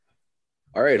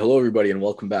All right, hello everybody, and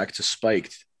welcome back to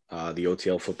Spiked, the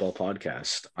OTL football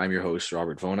podcast. I'm your host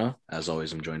Robert Vona. As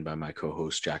always, I'm joined by my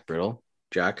co-host Jack Brittle.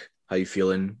 Jack, how you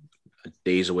feeling?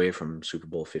 Days away from Super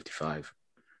Bowl 55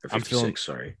 or I'm feeling 56.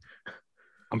 Sorry.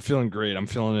 I'm feeling great. I'm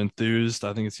feeling enthused.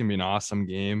 I think it's gonna be an awesome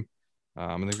game.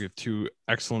 I think we have two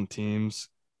excellent teams.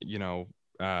 You know,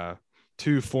 uh,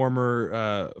 two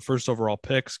former first overall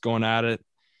picks going at it.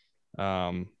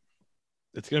 Um,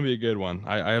 it's gonna be a good one.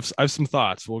 I have some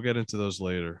thoughts. We'll get into those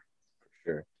later.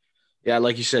 Sure. Yeah,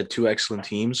 like you said, two excellent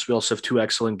teams. We also have two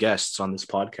excellent guests on this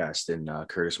podcast in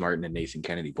Curtis Martin and Nathan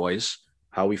Kennedy. Boys,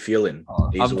 how we feeling? Days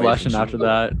I'm away from blushing Super after Bowl.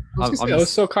 that. I was I'm, gonna say I'm that was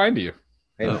just, so kind of you.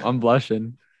 Hey man, I'm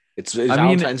blushing. it's I mean,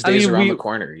 Valentine's I Day's mean, around the we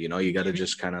corner. You got to you,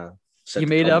 just kind of set you the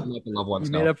made tone. up Let the loved you ones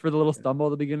made know. up for the little stumble at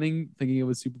the beginning, thinking it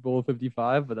was Super Bowl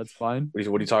 55, but that's fine. What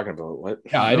are you talking about? What?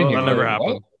 Yeah, I didn't No, hear That never that. What?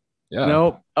 happened. Yeah.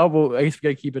 no. Oh well, I guess we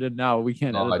gotta keep it in now. We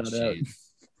can't Oh, edit that out. jeez.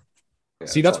 Yeah,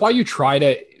 See, it's that's all why good. you try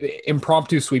to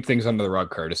impromptu sweep things under the rug,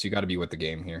 Curtis. You got to be with the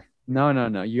game here. No.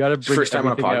 You gotta It's the bring first time on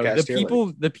a everything out. podcast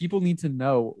here, The people need to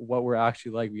know what we're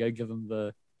actually like. We gotta give them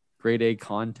the grade A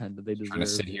content that they Trying to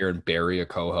sit deserve. here and bury a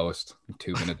co-host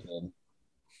 2 minutes in.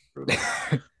 Brutal.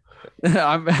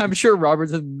 I'm sure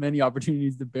Robert's had many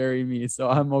opportunities to bury me, so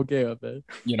I'm okay with it.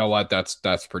 You know what? That's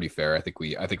pretty fair. I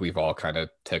think we've all kind of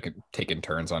taken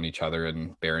turns on each other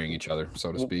and burying each other,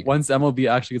 so to speak. Once MLB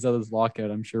actually gets out of this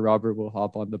lockout, I'm sure Robert will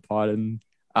hop on the pod and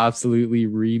absolutely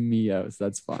ream me out. So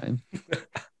that's fine.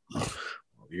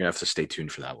 You're gonna have to stay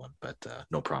tuned for that one, but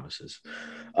no promises.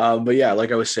 But yeah,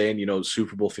 like I was saying,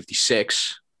 Super Bowl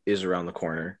 56 is around the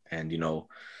corner, and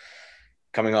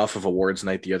coming off of awards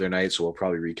night the other night, so we'll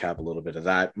probably recap a little bit of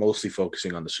that, mostly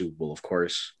focusing on the Super Bowl, of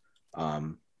course.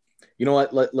 You know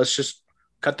what? Let's just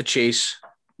cut the chase.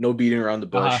 No beating around the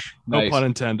bush. No Nice. pun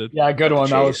intended. Yeah, good one.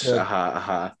 That was Chase.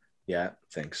 good. Yeah,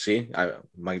 thanks. See,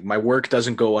 my work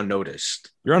doesn't go unnoticed.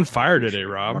 You're on fire today,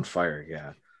 I'm Rob. on fire. Yeah,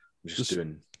 I'm just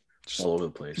doing all over the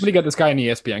place. Somebody get this guy an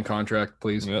ESPN contract,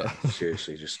 please. Yeah.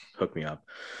 Seriously, just hook me up.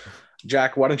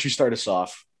 Jack, why don't you start us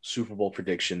off? Super Bowl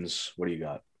predictions. What do you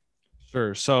got?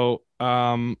 Sure. So,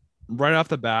 right off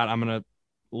the bat, I'm gonna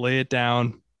lay it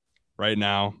down right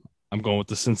now. I'm going with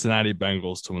the Cincinnati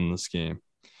Bengals to win this game,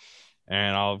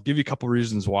 and I'll give you a couple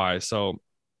reasons why. So,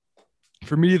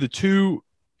 for me, the two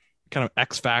kind of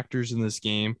X factors in this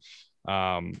game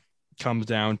um, comes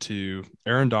down to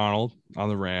Aaron Donald on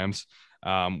the Rams.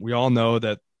 We all know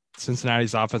that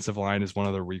Cincinnati's offensive line is one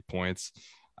of their weak points.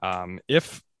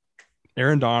 If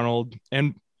Aaron Donald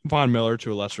and Von Miller,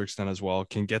 to a lesser extent as well,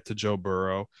 can get to Joe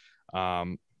Burrow,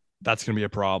 um, that's going to be a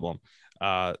problem.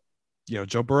 Uh,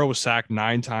 Joe Burrow was sacked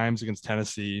 9 times against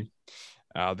Tennessee.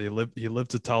 He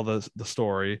lived to tell the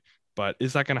story, but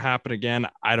is that going to happen again?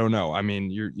 I don't know. I mean,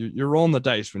 you're rolling the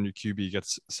dice when your QB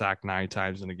gets sacked 9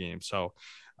 times in a game. So,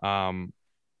 um,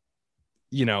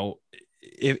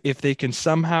 if they can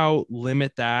somehow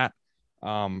limit that,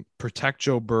 protect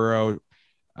Joe Burrow,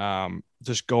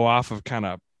 just go off of kind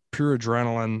of pure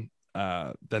adrenaline,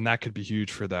 then that could be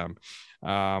huge for them.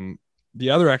 The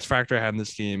other X factor I have in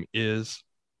this game is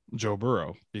Joe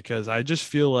Burrow, because I just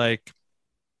feel like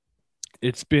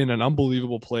it's been an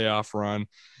unbelievable playoff run,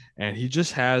 and he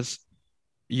just has,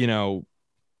 you know,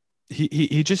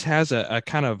 he just has a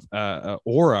kind of a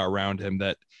aura around him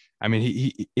that, I mean,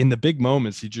 he in the big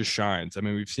moments he just shines. I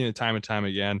mean, we've seen it time and time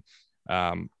again.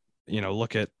 Um,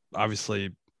 look at,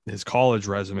 obviously, his college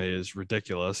resume is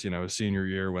ridiculous. His senior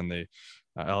year when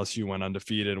LSU went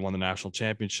undefeated, won the national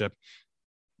championship,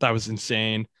 that was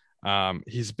insane.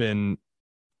 He's been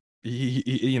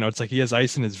it's like he has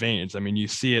ice in his veins. I mean, you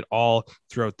see it all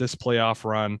throughout this playoff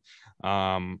run.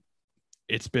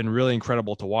 It's been really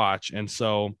incredible to watch. And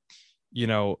so, you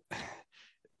know,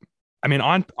 I mean,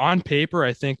 on paper,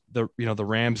 I think the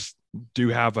Rams do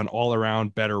have an all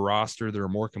around better roster. They're a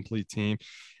more complete team,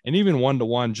 and even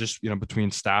 1-to-1, just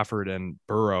between Stafford and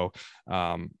Burrow,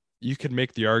 you could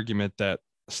make the argument that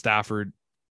Stafford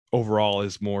overall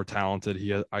is more talented. He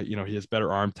has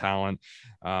better arm talent.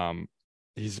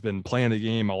 He's been playing the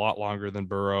game a lot longer than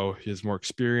Burrow. He has more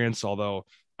experience, although,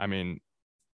 I mean,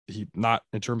 he not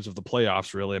in terms of the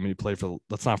playoffs, really. I mean,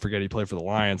 let's not forget, he played for the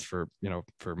Lions for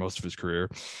most of his career.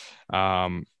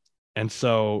 And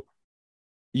so,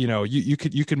 you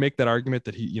could make that argument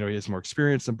that he has more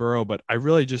experience than Burrow, but I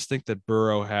really just think that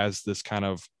Burrow has this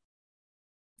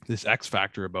X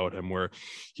factor about him where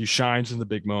he shines in the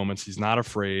big moments. He's not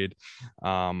afraid.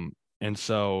 And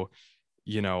so,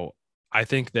 I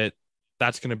think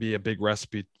that's going to be a big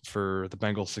recipe for the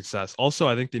Bengals' success. Also,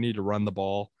 I think they need to run the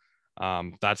ball.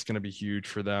 That's going to be huge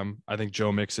for them. I think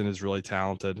Joe Mixon is really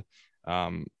talented.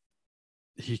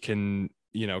 He can,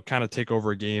 kind of take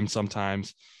over a game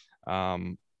sometimes.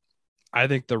 I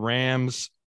think the Rams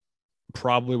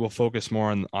probably will focus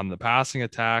more on the passing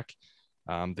attack.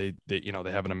 They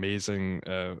have an amazing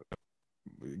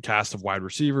cast of wide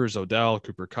receivers: Odell,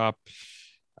 Cooper Kupp.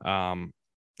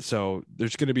 So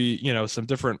there's going to be, some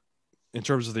different, in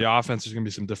terms of the offense, there's going to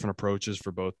be some different approaches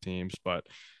for both teams. But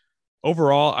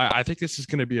overall, I think this is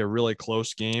going to be a really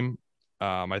close game.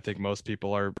 I think most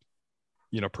people are,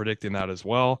 predicting that as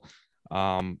well.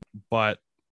 But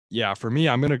yeah, for me,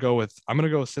 I'm going to go with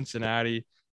Cincinnati.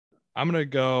 I'm going to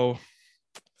go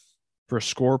for a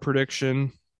score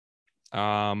prediction.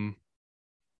 I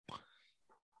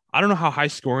don't know how high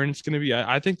scoring it's going to be.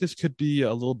 I think this could be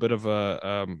a little bit of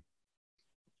a,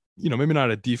 maybe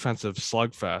not a defensive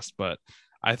slugfest, but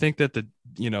I think that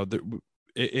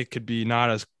it could be not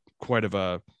as quite of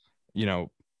a,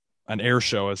 an air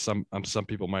show as some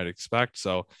people might expect.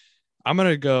 So I'm going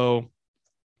to go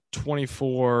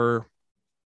 24-21.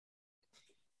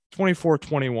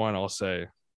 I'll say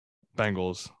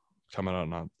Bengals coming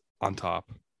out on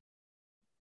top.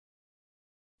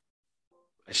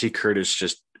 I see Curtis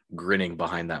just grinning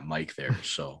behind that mic there,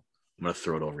 so I'm gonna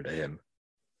throw it over to him.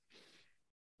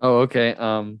 Oh, okay.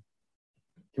 Can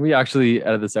we actually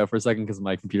edit this out for a second because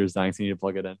my computer's dying, so I need to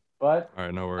plug it in. But all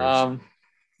right, no worries.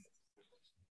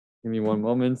 Give me one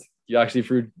moment. You actually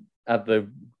threw at the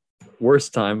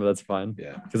worst time, but that's fine.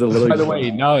 Yeah. Because it literally. By the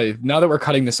way, now that we're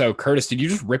cutting this out, Curtis, did you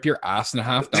just rip your ass in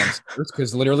half downstairs?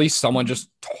 Because literally someone just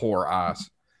tore ass.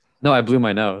 No, I blew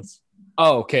my nose.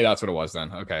 Oh, okay, that's what it was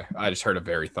then. Okay, I just heard a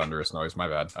very thunderous noise. My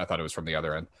bad. I thought it was from the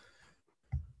other end.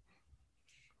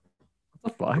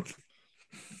 What the fuck?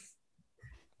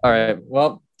 All right.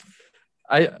 Well,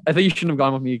 I think you shouldn't have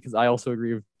gone with me because I also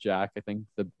agree with Jack. I think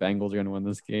the Bengals are going to win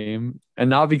this game, and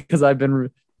not because I've been,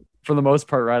 for the most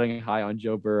part, riding high on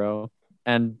Joe Burrow,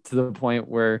 and to the point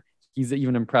where he's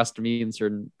even impressed me in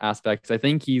certain aspects. I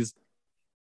think he's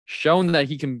shown that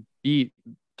he can beat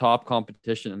top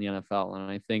competition in the NFL. And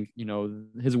I think,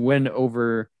 his win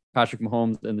over Patrick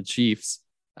Mahomes and the Chiefs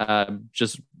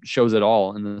just shows it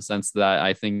all, in the sense that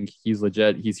I think he's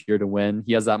legit. He's here to win.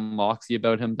 He has that moxie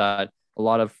about him that a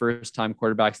lot of first-time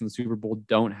quarterbacks in the Super Bowl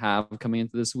don't have coming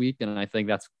into this week. And I think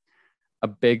that's a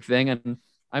big thing. And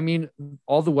I mean,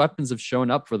 all the weapons have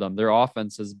shown up for them. Their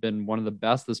offense has been one of the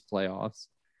best this playoffs.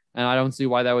 And I don't see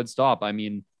why that would stop. I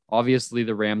mean, obviously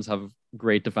the Rams have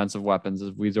great defensive weapons,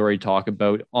 as we've already talked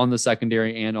about, on the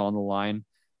secondary and on the line,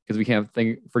 because we can't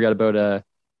forget about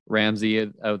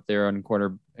Ramsey out there on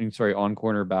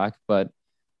cornerback. But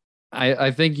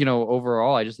I think,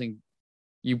 overall, I just think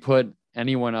you put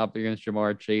anyone up against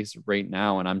Ja'Marr Chase right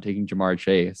now, and I'm taking Ja'Marr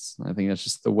Chase. I think that's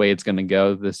just the way it's going to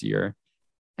go this year.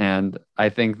 And I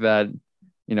think that,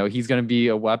 he's going to be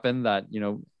a weapon that,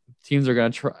 teams are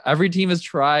going to try. Every team has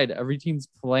tried. Every team's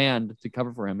planned to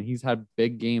cover for him. He's had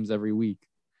big games every week.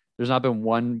 There's not been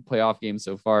one playoff game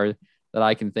so far that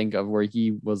I can think of where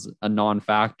he was a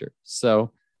non-factor.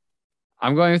 So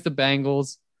I'm going with the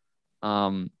Bengals.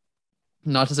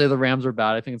 Not to say the Rams are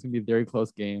bad. I think it's going to be a very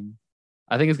close game.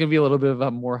 I think it's going to be a little bit of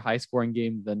a more high-scoring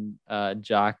game than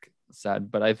Jack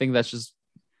said, but I think that's just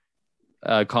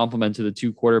a compliment to the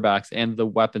two quarterbacks and the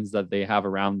weapons that they have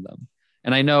around them.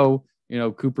 And I know,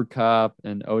 Cooper Kupp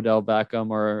and Odell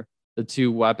Beckham are the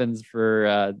two weapons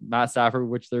for Matt Stafford,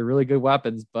 which they're really good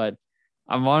weapons, but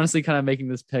I'm honestly kind of making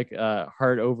this pick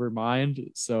heart over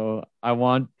mind. So I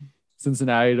want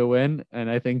Cincinnati to win, and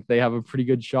I think they have a pretty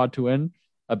good shot to win,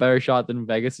 a better shot than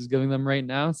Vegas is giving them right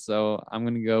now. So I'm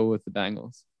going to go with the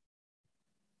Bengals.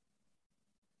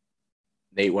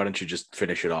 Nate, why don't you just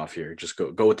finish it off here? Just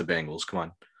go with the Bengals. Come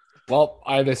on. Well,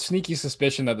 I have a sneaky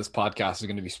suspicion that this podcast is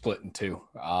going to be split in two.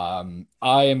 I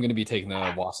am going to be taking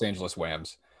the Los Angeles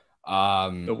Rams.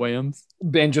 The Rams?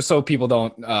 And just so people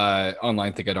don't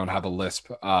online think I don't have a lisp,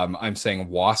 I'm saying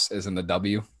Was is in the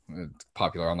W.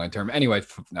 Popular online term. Anyway,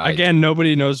 again,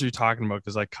 nobody knows what you're talking about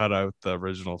because I cut out the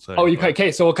original thing. Oh,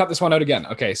 okay, so we'll cut this one out again.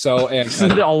 Okay, so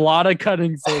a lot of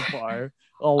cutting so far.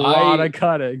 A lot of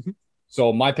cutting.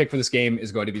 So my pick for this game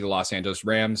is going to be the Los Angeles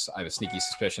Rams. I have a sneaky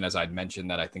suspicion, as I'd mentioned,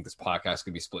 that I think this podcast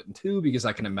could be split in two because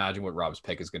I can imagine what Rob's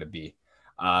pick is going to be.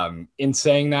 In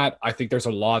saying that, I think there's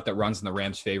a lot that runs in the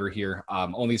Rams' favor here.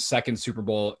 Only second Super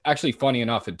Bowl, actually, funny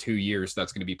enough, in 2 years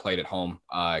that's going to be played at home.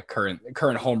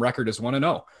 Current home record is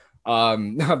 1-0.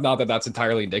 Not that that's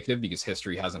entirely indicative because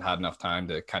history hasn't had enough time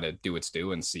to kind of do its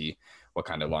due and see what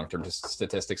kind of long-term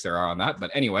statistics there are on that.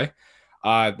 But anyway.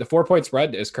 The 4-point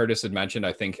spread, as Curtis had mentioned,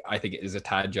 I think it is a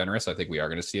tad generous. I think we are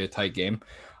going to see a tight game.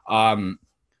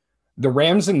 The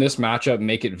Rams in this matchup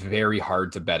make it very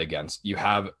hard to bet against. You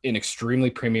have an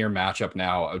extremely premier matchup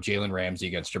now of Jalen Ramsey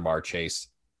against Ja'Marr Chase.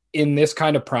 in this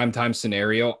kind of primetime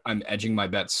scenario, I'm edging my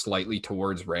bet slightly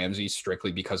towards Ramsey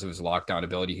strictly because of his lockdown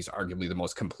ability. He's arguably the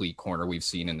most complete corner we've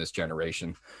seen in this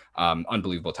generation.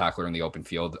 Unbelievable tackler in the open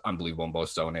field, unbelievable in both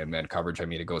zone and man coverage. I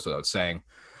mean, it goes without saying.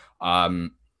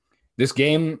 This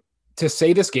game, to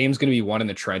say this game's going to be won in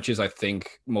the trenches, I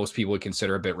think most people would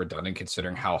consider a bit redundant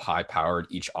considering how high powered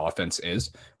each offense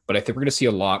is. But I think we're going to see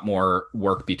a lot more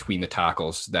work between the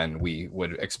tackles than we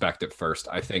would expect at first.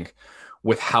 I think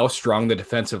with how strong the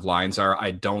defensive lines are, I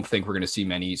don't think we're going to see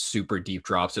many super deep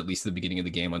drops, at least at the beginning of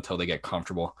the game, until they get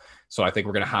comfortable. So I think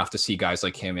we're going to have to see guys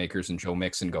like Cam Akers and Joe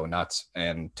Mixon go nuts.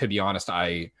 And to be honest,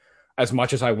 as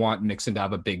much as I want Mixon to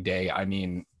have a big day, I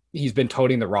mean, he's been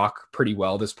toting the rock pretty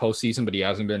well this postseason, but he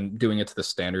hasn't been doing it to the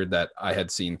standard that I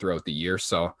had seen throughout the year.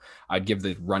 So I'd give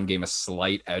the run game a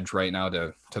slight edge right now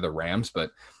to the Rams. But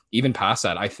even past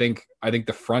that, I think the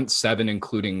front seven,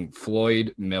 including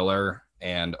Floyd, Miller,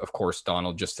 and of course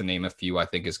Donald, just to name a few, I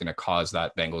think is going to cause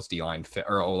that Bengals D-line fit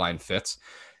or O-line fits.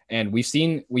 And we've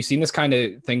seen this kind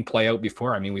of thing play out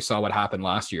before. I mean, we saw what happened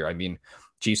last year. I mean,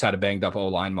 Chiefs had a banged up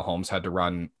O-line. Mahomes had to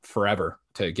run forever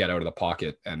to get out of the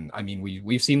pocket. And I mean,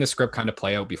 we've seen the script kind of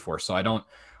play out before. So I don't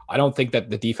think that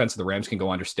the defense of the Rams can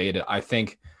go understated. I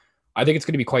think it's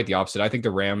going to be quite the opposite. I think the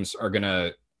Rams are going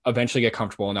to eventually get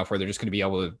comfortable enough where they're just going to be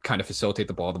able to kind of facilitate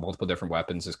the ball, the multiple different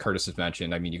weapons, as Curtis has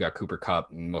mentioned. I mean, you got Cooper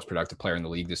Kupp, most productive player in the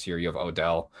league this year. You have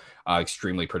Odell,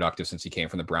 extremely productive since he came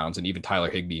from the Browns, and even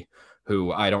Tyler Higbee,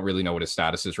 who I don't really know what his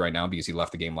status is right now because he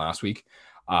left the game last week.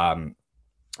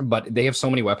 But they have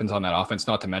so many weapons on that offense,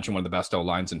 not to mention one of the best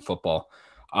O-lines in football.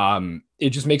 It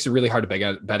just makes it really hard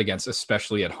to bet against,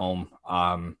 especially at home.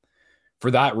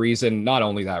 For that reason, not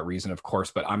only that reason, of course,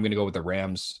 but I'm going to go with the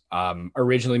Rams.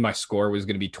 Originally, my score was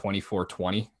going to be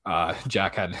 24-20.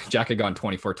 Jack had gone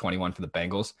 24-21 for the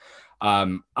Bengals.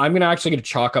 I'm going to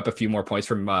chalk up a few more points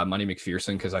from Money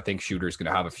McPherson because I think Shooter's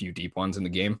going to have a few deep ones in the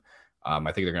game. I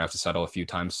think they're going to have to settle a few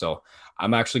times. So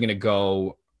I'm actually going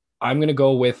to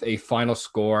go with a final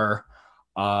score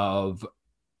of,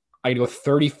 I'm going to go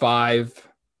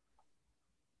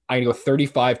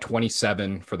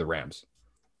 35-27 for the Rams.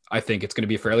 I think it's going to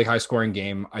be a fairly high scoring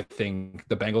game. I think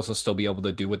the Bengals will still be able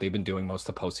to do what they've been doing most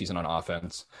of the postseason on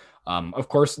offense. Of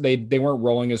course, they weren't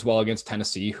rolling as well against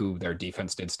Tennessee, who their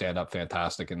defense did stand up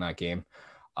fantastic in that game.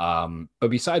 But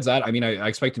besides that, I mean, I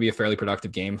expect to be a fairly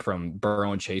productive game from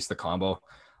Burrow and Chase, the combo.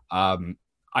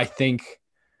 I think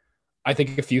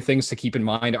a few things to keep in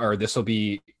mind are this will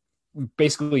be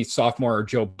basically sophomore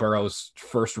Joe Burrow's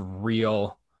first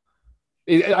real.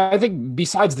 I think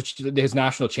besides his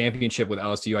national championship with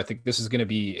LSU, I think this is going to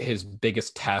be his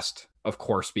biggest test, of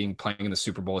course, playing in the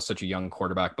Super Bowl as such a young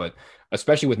quarterback, but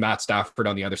especially with Matt Stafford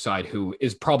on the other side, who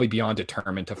is probably beyond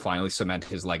determined to finally cement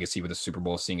his legacy with the Super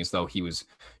Bowl, seeing as though he was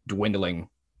dwindling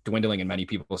in many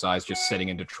people's eyes, just sitting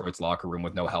in Detroit's locker room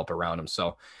with no help around him.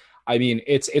 So, I mean,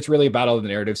 it's really a battle of the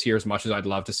narratives here. As much as I'd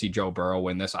love to see Joe Burrow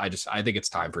win this, I think it's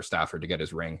time for Stafford to get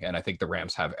his ring, and I think the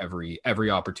Rams have every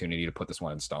opportunity to put this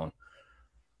one in stone.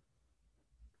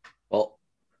 Well,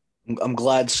 I'm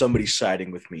glad somebody's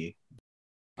siding with me.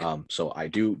 So I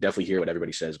do definitely hear what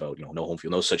everybody says about, no home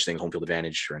field, no such thing as home field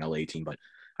advantage for an LA team. But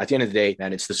at the end of the day,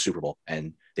 man, it's the Super Bowl,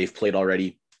 and they've played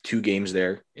already 2 games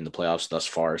there in the playoffs thus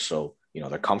far. So,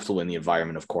 they're comfortable in the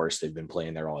environment. Of course, they've been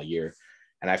playing there all year,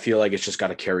 and I feel like it's just got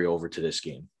to carry over to this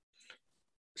game.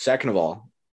 Second of all,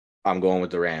 I'm going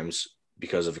with the Rams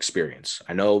because of experience.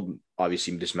 I know,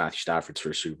 obviously, this Matthew Stafford's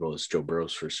first Super Bowl, it's Joe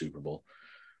Burrow's first Super Bowl.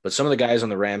 But some of the guys on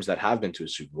the Rams that have been to a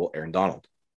Super Bowl, Aaron Donald,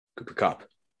 Cooper Kupp,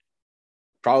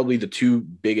 probably the 2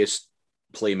 biggest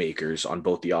playmakers on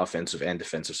both the offensive and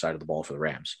defensive side of the ball for the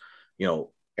Rams.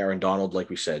 Aaron Donald, like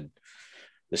we said,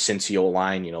 the Cincy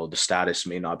O-line, the status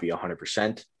may not be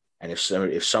 100%. And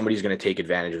if somebody's going to take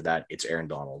advantage of that, it's Aaron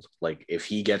Donald. Like if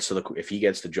he gets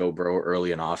to Joe Burrow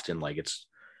early and often, like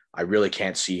I really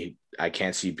can't see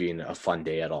being a fun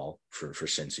day at all for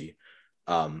Cincy.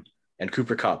 And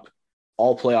Cooper Kupp,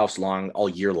 all playoffs long, all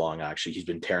year long, actually, he's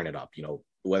been tearing it up,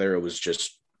 whether it was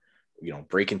just,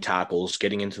 breaking tackles,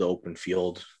 getting into the open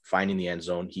field, finding the end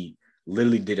zone. He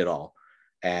literally did it all.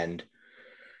 And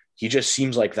he just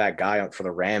seems like that guy for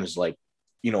the Rams, like,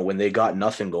 when they got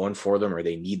nothing going for them or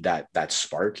they need that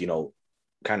spark,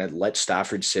 kind of let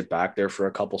Stafford sit back there for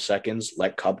a couple seconds,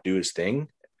 let Kupp do his thing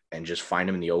and just find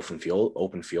him in the open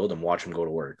field and watch him go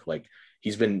to work. Like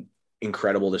he's been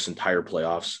incredible this entire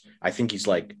playoffs. I think he's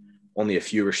like only a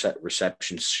few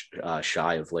receptions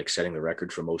shy of like setting the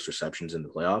record for most receptions in the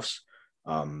playoffs.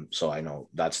 So I know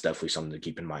that's definitely something to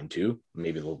keep in mind too.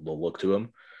 Maybe they'll look to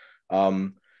him.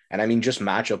 And I mean, just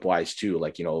matchup wise too,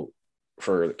 like,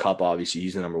 for Kupp, obviously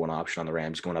he's the number 1 option on the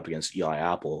Rams going up against Eli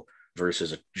Apple,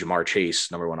 versus a Jamar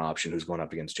Chase, number one option, who's going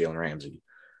up against Jalen Ramsey.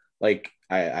 Like,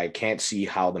 I can't see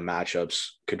how the matchups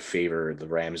could favor the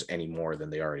Rams any more than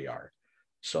they already are.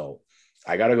 So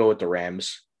I got to go with the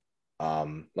Rams.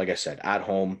 Like I said, at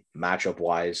home, matchup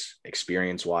wise,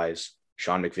 experience wise,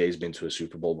 Sean McVay's been to a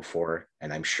Super Bowl before,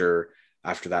 and I'm sure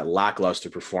after that lackluster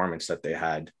performance that they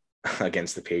had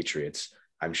against the Patriots,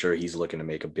 I'm sure he's looking to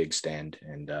make a big stand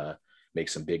and make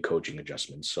some big coaching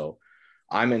adjustments. So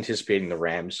I'm anticipating the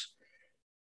Rams.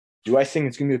 Do I think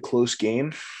it's going to be a close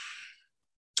game?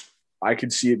 I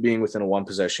could see it being within a one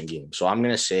possession game. So I'm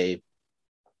going to say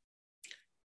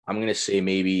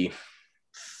maybe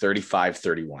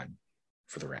 35-31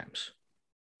 for the Rams.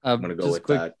 I'm going to go with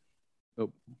that.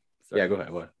 Oh, sorry. Yeah, go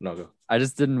ahead. What? No, go. I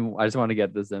just want to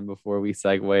get this in before we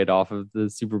segue off of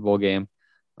the Super Bowl game.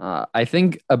 I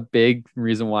think a big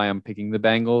reason why I'm picking the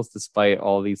Bengals, despite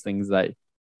all these things that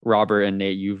Robert and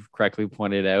Nate, you've correctly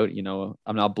pointed out,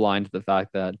 I'm not blind to the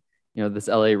fact that, this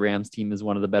LA Rams team is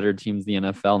one of the better teams in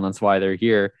the NFL, and that's why they're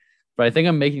here. But I think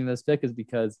I'm making this pick is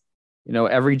because,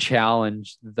 every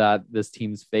challenge that this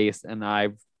team's faced, and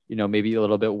I've, maybe a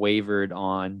little bit wavered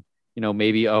on,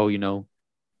 maybe, Mahomes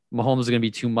is going to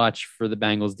be too much for the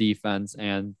Bengals defense,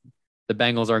 and the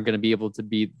Bengals aren't going to be able to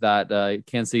beat that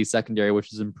Kansas City secondary, which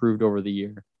has improved over the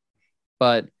year.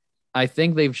 But I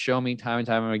think they've shown me time and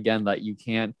time again that you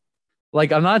can't,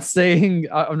 I'm not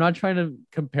trying to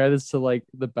compare this to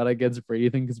the bet against Brady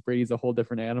thing, because Brady's a whole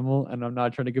different animal. And I'm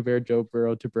not trying to compare Joe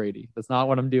Burrow to Brady. That's not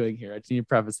what I'm doing here. I just need to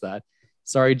preface that.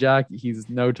 Sorry, Jack. He's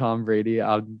no Tom Brady.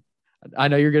 I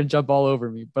know you're going to jump all over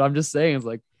me, but I'm just saying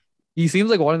he seems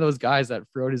like one of those guys that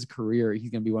throughout his career,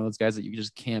 he's going to be one of those guys that you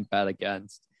just can't bet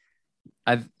against.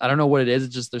 I don't know what it is.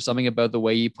 It's just there's something about the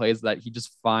way he plays that he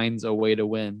just finds a way to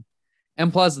win.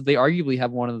 And plus, they arguably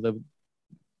have one of the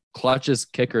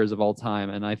clutchest kickers of all time.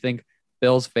 And I think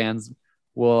Bills fans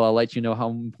will let you know how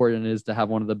important it is to have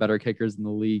one of the better kickers in the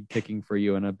league kicking for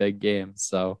you in a big game.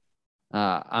 So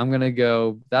I'm going to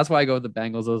go. That's why I go with the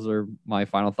Bengals. Those are my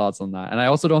final thoughts on that. And I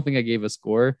also don't think I gave a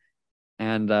score.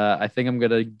 And I think I'm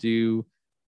going to do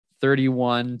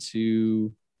 31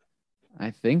 to,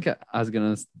 I think I was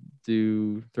going to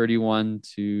do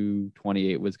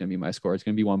 31-28 was going to be my score. It's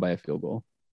going to be won by a field goal.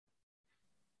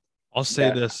 I'll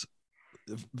say this.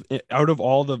 Out of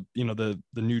all the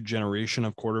new generation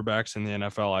of quarterbacks in the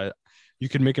NFL, you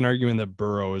could make an argument that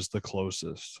Burrow is the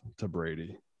closest to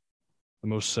Brady, the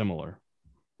most similar.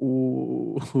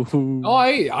 Ooh. Oh,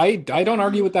 I don't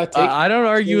argue with that take. I don't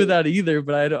argue with that either,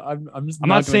 but I'm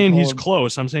not saying he's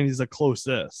close. I'm saying he's the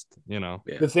closest. Yeah.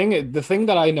 The thing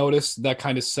that I noticed that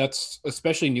kind of sets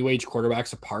especially new age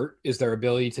quarterbacks apart is their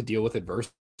ability to deal with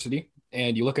adversity.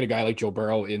 And you look at a guy like Joe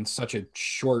Burrow in such a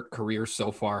short career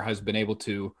so far has been able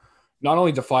to not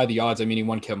only defy the odds. I mean, he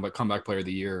won comeback player of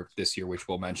the year this year, which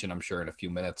we'll mention, I'm sure, in a few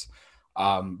minutes.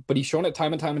 But he's shown it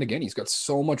time and time and again. He's got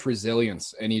so much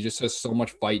resilience and he just has so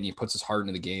much fight and he puts his heart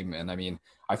into the game. And I mean,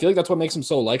 I feel like that's what makes him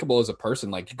so likable as a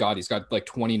person. Like, God, he's got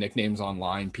 20 nicknames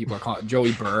online. People are calling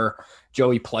Joey Burr,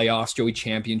 Joey Playoffs, Joey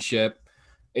Championship.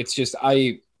 It's just,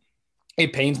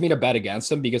 it pains me to bet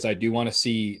against him because I do want to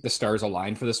see the stars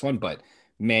align for this one. But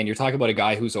man, you're talking about a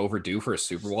guy who's overdue for a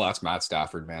Super Bowl. That's Matt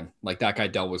Stafford, man. That guy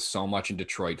dealt with so much in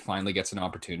Detroit, finally gets an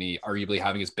opportunity, arguably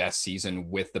having his best season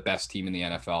with the best team in the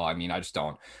NFL. I mean, I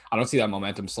don't see that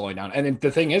momentum slowing down. And the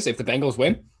thing is, if the Bengals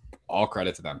win, all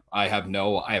credit to them. I have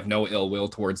no ill will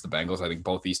towards the Bengals. I think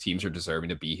both these teams are deserving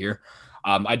to be here.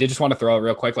 I did just want to throw out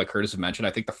real quick, like Curtis had mentioned,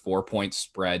 I think the 4-point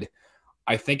spread,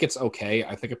 I think it's okay.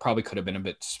 I think it probably could have been a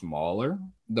bit smaller,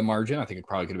 the margin. I think it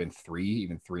probably could have been 3,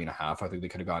 even 3.5. I think they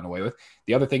could have gotten away with.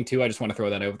 The other thing, too, I just want to throw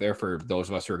that out there for those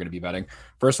of us who are going to be betting.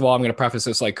 First of all, I'm going to preface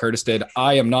this like Curtis did.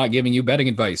 I am not giving you betting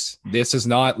advice. This is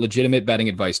not legitimate betting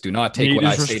advice. Do not take what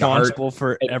I say to heart. Responsible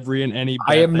for every and any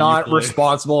bet I am not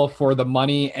responsible for the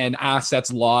money and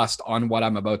assets lost on what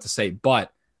I'm about to say,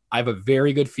 but I have a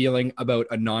very good feeling about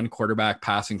a non-quarterback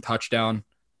passing touchdown,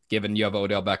 given you have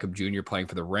Odell Beckham Jr. playing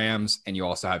for the Rams, and you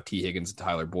also have T. Higgins and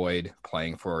Tyler Boyd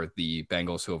playing for the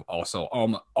Bengals, who have also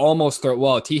almost thrown.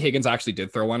 Well, T. Higgins actually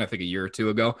did throw one, I think, a year or two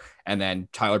ago, and then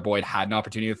Tyler Boyd had an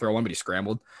opportunity to throw one, but he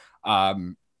scrambled.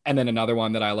 And then another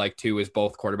one that I like, too, is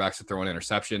both quarterbacks to throw an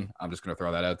interception. I'm just going to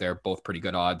throw that out there. Both pretty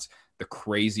good odds. The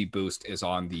crazy boost is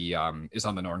on the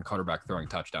non-quarterback throwing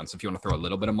touchdowns. So if you want to throw a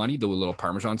little bit of money, do a little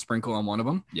Parmesan sprinkle on one of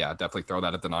them. Yeah, definitely throw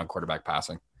that at the non-quarterback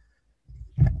passing.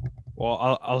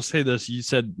 Well, I'll say this. You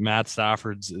said Matt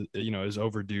Stafford's, is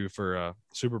overdue for a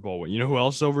Super Bowl win. You know who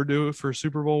else is overdue for a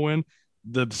Super Bowl win?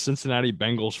 The Cincinnati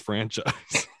Bengals franchise.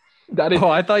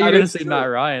 I thought you were going to say Matt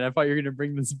Ryan. I thought you were going to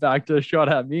bring this back to a shot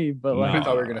at me. But I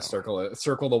thought we were going to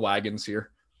circle the wagons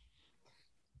here.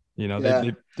 You know,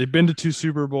 Yeah. they've been to 2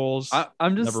 Super Bowls.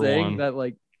 I'm just Never saying won. that,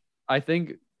 like, I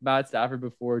think Matt Stafford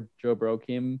before Joe Burrow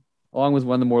came along was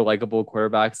one of the more likable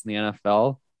quarterbacks in the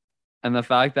NFL. And the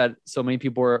fact that so many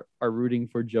people are rooting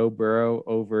for Joe Burrow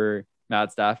over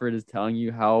Matt Stafford is telling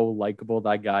you how likable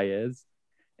that guy is.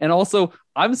 And also,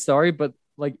 I'm sorry, but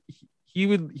like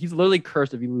he's literally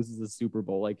cursed if he loses the Super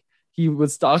Bowl. Like, he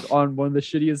was stuck on one of the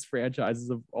shittiest franchises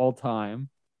of all time.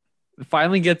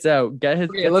 Finally gets out, Okay,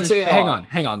 gets let's his say, shot.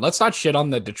 hang on. Let's not shit on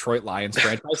the Detroit Lions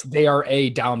franchise. They are a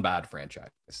down bad franchise.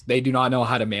 They do not know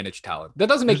how to manage talent. That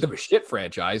doesn't make them a shit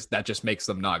franchise. That just makes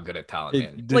them not good at talent Hey,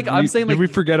 management. Like, I'm saying, did like, we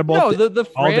forget about no, the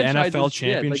all the franchise NFL is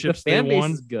shit. Like, the championships they fan base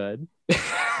won? is good.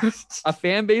 A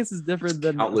fan base is different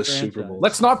than a Countless franchise. Super Bowls.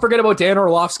 Let's not forget about Dan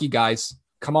Orlovsky, guys.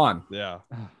 Come on. Yeah.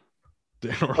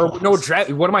 Or no,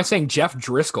 what am I saying? Jeff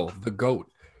Driscoll, the GOAT.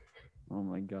 Oh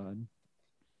my god.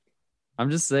 I'm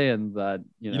just saying that,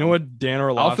 You know what Dan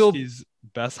I'll feel- Orlovsky's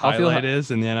best I'll feel- highlight is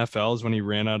in the NFL is when he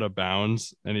ran out of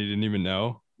bounds and he didn't even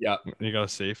know. Yeah, And he got a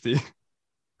safety.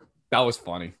 that was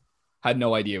funny. Had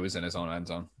no idea it was in his own end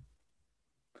zone.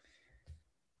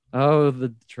 Oh, the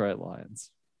Detroit Lions.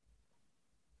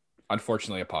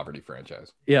 Unfortunately, a poverty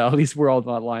franchise. Yeah, at least we're all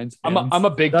not Lions fans. I'm a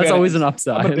big That's fan. always an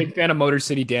upside. I'm a big fan of Motor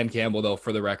City Dan Campbell, though,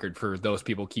 for the record, for those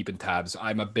people keeping tabs.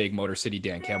 I'm a big Motor City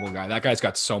Dan Campbell guy. That guy's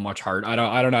got so much heart.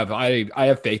 I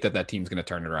have faith that team's going to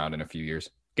turn it around in a few years.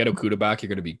 Get Okuda back, you're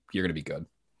going to be good.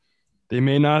 They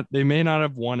may not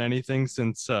have won anything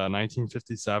since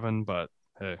 1957, but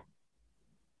hey,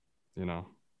 you know.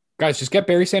 Guys, just get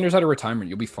Barry Sanders out of retirement.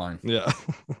 You'll be fine. Yeah.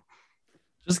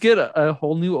 Just get a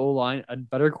whole new O-line, a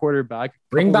better quarterback.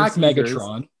 Bring back couple receivers,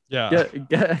 Megatron. Yeah.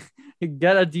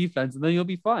 Get a defense, and then you'll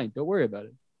be fine. Don't worry about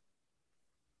it.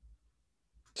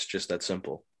 It's just that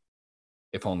simple.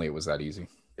 If only it was that easy.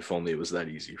 If only it was that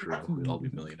easy for us. We'd all be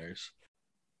millionaires.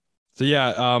 So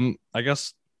yeah, I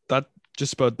guess that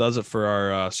just about does it for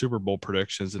our Super Bowl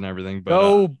predictions and everything. But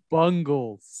Go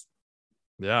Bungles.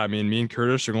 yeah, I mean, me and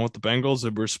Curtis are going with the Bengals.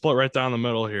 We're split right down the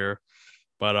middle here.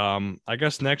 But I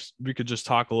guess next we could just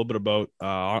talk a little bit about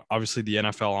obviously the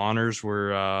NFL honors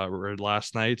were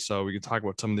last night, so we could talk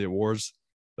about some of the awards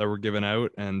that were given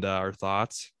out and our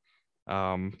thoughts.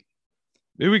 Maybe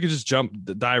we could just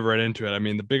dive right into it. I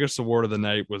mean, the biggest award of the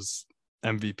night was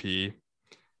MVP.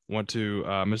 Went to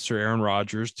Mr. Aaron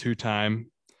Rodgers,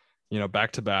 2-time,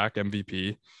 back-to-back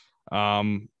MVP.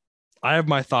 I have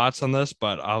my thoughts on this,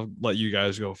 but I'll let you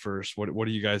guys go first. What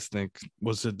do you guys think?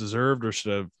 Was it deserved or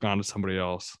should it have gone to somebody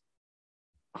else?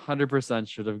 100%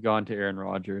 should have gone to Aaron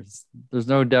Rodgers. There's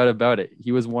no doubt about it.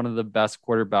 He was one of the best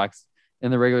quarterbacks in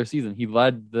the regular season. He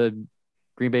led the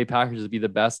Green Bay Packers to be the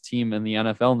best team in the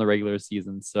NFL in the regular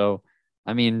season. So,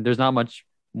 I mean, there's not much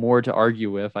more to argue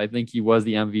with. I think he was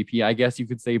the MVP. I guess you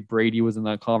could say Brady was in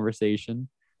that conversation,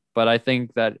 but I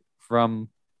think that from,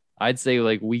 I'd say,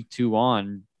 like week 2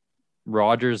 on,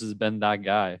 Rodgers has been that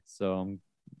guy. So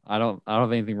I don't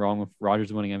have anything wrong with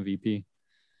Rodgers winning MVP.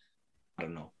 I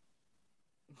don't know.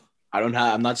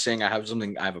 I'm not saying I have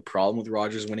a problem with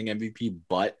Rodgers winning MVP,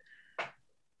 but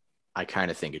I kind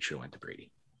of think it should have went to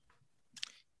Brady.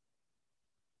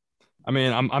 I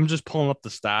mean, I'm just pulling up the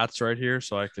stats right here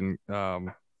so I can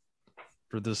for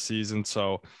this season.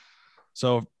 So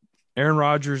Aaron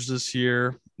Rodgers this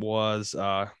year was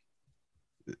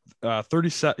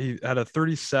 37. He had a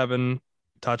 37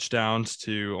 touchdowns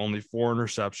to only 4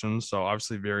 interceptions. So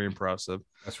obviously very impressive.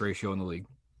 Best ratio in the league.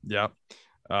 Yeah.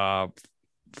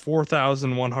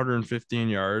 4,115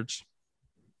 yards,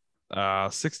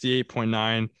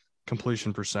 68.9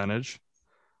 completion percentage.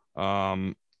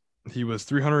 He was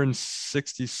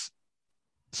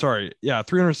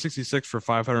 366 for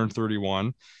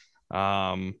 531.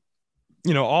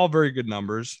 All very good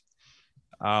numbers.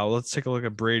 Let's take a look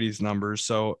at Brady's numbers.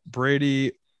 So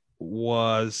Brady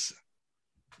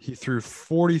he threw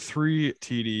 43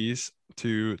 TDs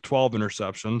to 12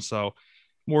 interceptions. So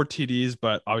more TDs,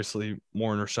 but obviously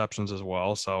more interceptions as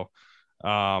well. So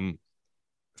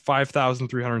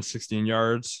 5,316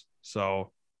 yards.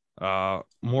 So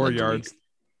more yards. League.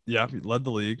 Yeah, he led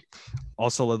the league.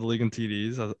 Also led the league in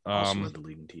TDs. Also led the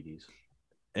league in TDs.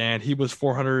 And he was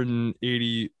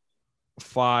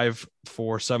 485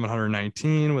 for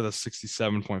 719 with a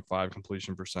 67.5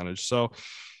 completion percentage. So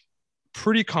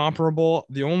pretty comparable.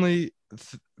 The only,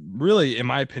 really, in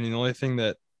my opinion, the only thing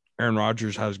that Aaron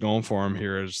Rodgers has going for him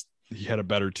here is he had a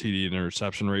better TD and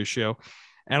interception ratio.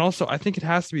 And also, I think it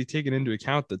has to be taken into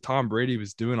account that Tom Brady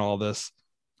was doing all this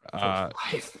at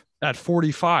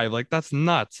 45. Like, that's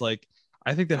nuts. Like,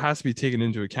 I think that has to be taken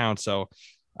into account. So,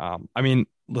 I mean,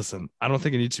 listen, I don't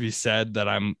think it needs to be said that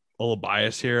I'm a little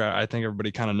biased here. I think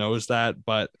everybody kind of knows that,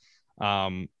 but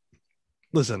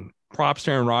listen, props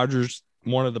to Aaron Rodgers,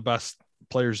 one of the best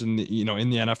players in the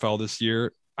NFL this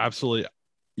year. Absolutely.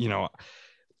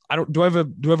 Do I have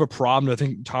a problem? I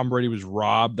think Tom Brady was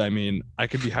robbed. I mean, I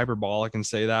could be hyperbolic and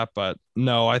say that, but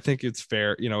no, I think it's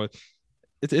fair.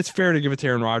 It's fair to give it to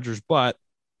Aaron Rodgers, but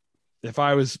if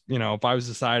I was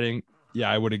deciding, yeah,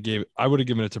 I would have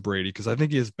given it to Brady because I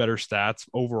think he has better stats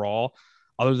overall,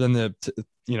 other than the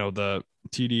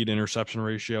TD to interception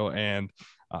ratio, and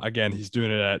again, he's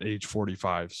doing it at age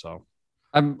 45. So,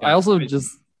 I also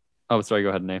just. Oh, sorry. Go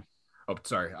ahead, Nate. Oh,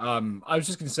 sorry. I was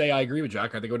just gonna say I agree with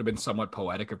Jack. I think it would have been somewhat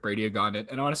poetic if Brady had gotten it,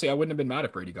 and honestly, I wouldn't have been mad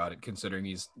if Brady got it, considering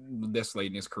he's this late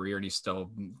in his career and he's still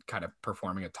kind of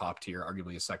performing at top tier,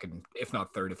 arguably a second, if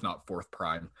not third, if not fourth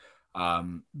prime.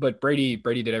 But Brady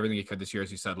did everything he could this year,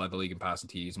 as you said, led the league in passing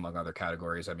TDs among other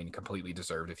categories. I mean, completely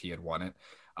deserved if he had won it.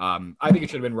 I think it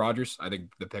should have been Rodgers. I think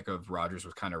the pick of Rodgers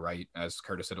was kind of right, as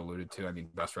Curtis had alluded to. I mean,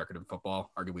 best record in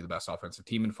football, arguably the best offensive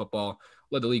team in football,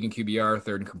 led the league in QBR,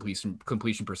 third in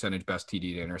completion percentage, best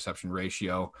TD to interception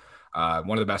ratio.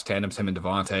 One of the best tandems, him and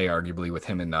Devontae, arguably with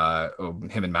him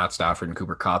and Matt Stafford and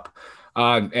Cooper Kupp.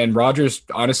 And Rodgers,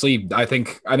 honestly, I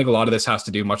think a lot of this has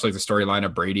to do, much like the storyline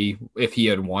of Brady, if he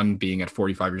had won being at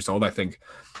 45 years old. I think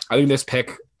this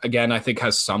pick, again, I think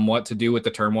has somewhat to do with the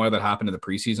turmoil that happened in the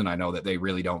preseason. I know that they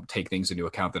really don't take things into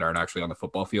account that aren't actually on the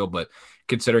football field, but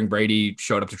considering Brady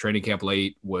showed up to training camp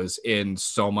late, was in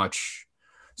so much,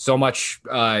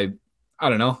 I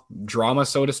don't know, drama,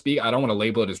 so to speak. I don't want to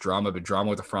label it as drama, but drama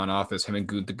with the front office. Him and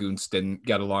Gunther didn't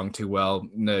get along too well.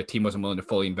 The team wasn't willing to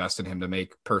fully invest in him to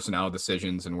make personnel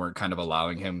decisions and weren't kind of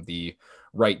allowing him the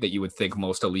right that you would think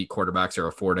most elite quarterbacks are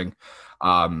affording.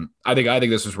 I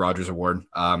think this was Rodgers' award.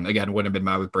 Again, wouldn't have been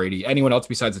mad with Brady. Anyone else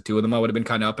besides the two of them, I would have been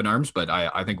kind of up in arms, but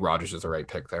I think Rodgers is the right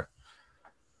pick there.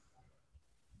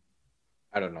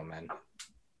 I don't know, man.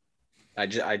 I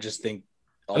just think.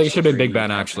 I think it should have been Big Ben,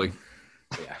 actually.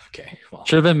 Yeah. Okay. Well,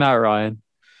 should have been Matt Ryan.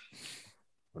 I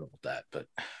don't know about that, but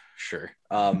sure.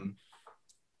 All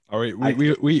right,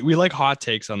 we like hot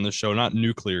takes on this show, not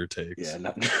nuclear takes.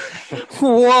 Yeah.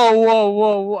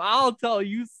 Whoa! I'll tell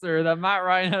you, sir, that Matt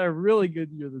Ryan had a really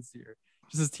good year this year.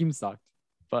 Just his team sucked,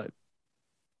 but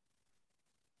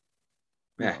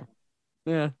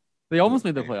yeah, they almost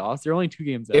made the playoffs. They're only 2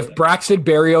 games out. If Braxton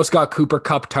Berrios got Cooper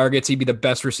Kupp targets, he'd be the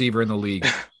best receiver in the league.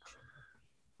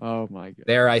 Oh my god!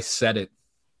 There, I said it.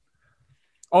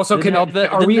 Also,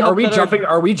 are we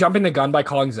jumping the gun by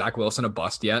calling Zach Wilson a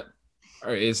bust yet?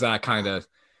 Or is that kind of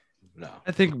no?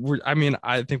 I think we're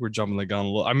jumping the gun a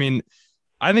little. I mean,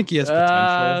 I think he has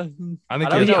potential.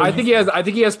 I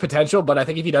think he has potential, but I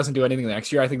think if he doesn't do anything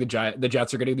next year, I think the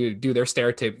Jets are going to do their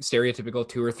stereotypical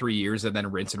 2 or 3 years and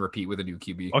then rinse and repeat with a new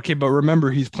QB. Okay, but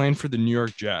remember, he's playing for the New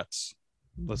York Jets.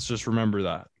 Let's just remember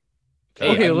that.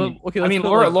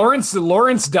 Lawrence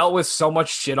dealt with so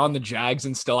much shit on the Jags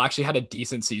and still actually had a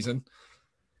decent season.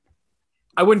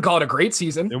 I wouldn't call it a great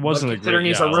season. It wasn't considering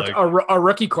he's a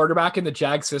rookie quarterback in the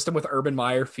Jag system with Urban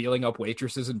Meyer feeling up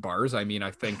waitresses and bars. I mean,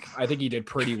 I think he did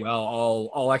pretty well,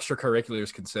 all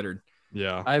extracurriculars considered.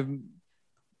 Yeah.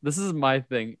 This is my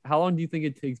thing. How long do you think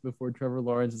it takes before Trevor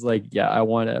Lawrence is like, yeah, I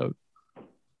want out?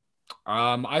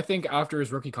 I think after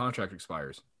his rookie contract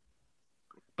expires.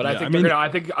 But yeah,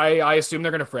 I assume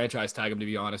they're gonna franchise tag him. To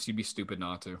be honest, you'd be stupid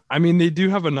not to. I mean, they do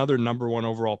have another number 1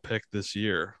 overall pick this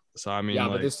year, so I mean,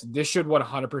 but this should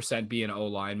 100% be an O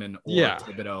lineman or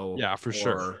Thibodeau. Yeah, for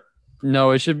sure.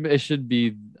 No, it should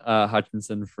be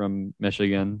Hutchinson from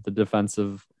Michigan, the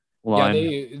defensive line.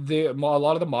 Yeah, a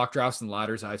lot of the mock drafts and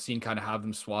ladders I've seen kind of have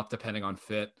them swapped depending on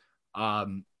fit.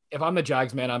 If I'm the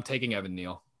Jags, man, I'm taking Evan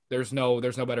Neal. There's no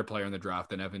better player in the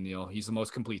draft than Evan Neal. He's the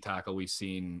most complete tackle we've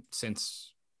seen since.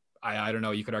 I don't know.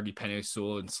 You could argue Penei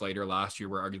Sewell and Slater last year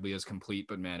were arguably as complete,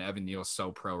 but man, Evan Neal's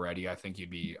so pro ready. I think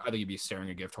you'd be staring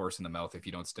a gift horse in the mouth if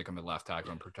you don't stick him at left tackle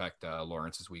and protect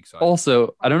Lawrence's weak side.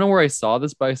 Also, I don't know where I saw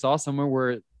this, but I saw somewhere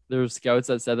where there's scouts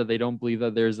that said that they don't believe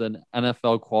that there's an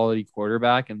NFL quality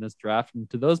quarterback in this draft. And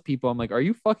to those people, I'm like, are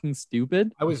you fucking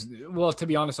stupid? To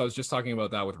be honest, I was just talking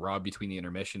about that with Rob between the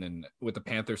intermission and with the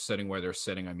Panthers sitting where they're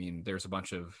sitting. I mean, there's a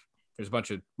bunch of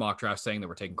mock drafts saying that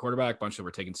we're taking quarterback, bunch that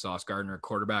we're taking Sauce Gardner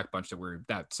quarterback, bunch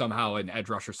that somehow an edge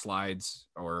rusher slides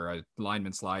or a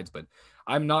lineman slides. But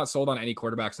I'm not sold on any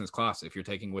quarterbacks in this class if you're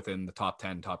taking within the top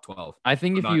 10, top 12. I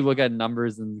think if you look at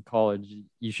numbers in college,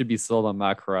 you should be sold on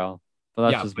Matt Corral.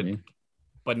 But that's me.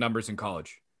 But numbers in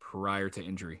college prior to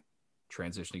injury,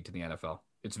 transitioning to the NFL,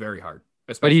 it's very hard.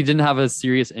 But he didn't have a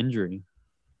serious injury.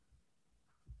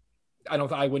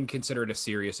 I wouldn't consider it a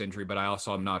serious injury, but I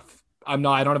also I don't have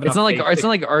enough. It's not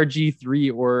like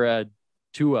RG3 or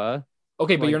Tua.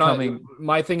 Okay, but like, you're not. coming-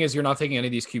 My thing is, you're not taking any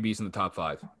of these QBs in the top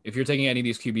 5. If you're taking any of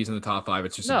these QBs in the top 5,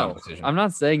 it's just a dumb No, decision. I'm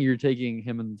not saying you're taking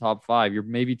him in the top 5. You're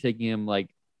maybe taking him like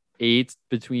 8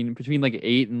 between like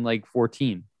 8 and like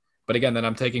 14. But again, then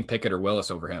I'm taking Pickett or Willis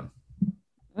over him.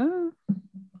 Uh,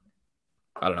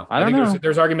 I don't know. I don't think know.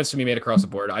 there's arguments to be made across the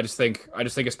board. I just think,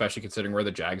 especially considering where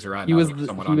the Jags are at. he now, was there's the,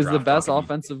 someone he on was the draft best talking.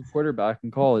 offensive quarterback in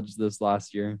college this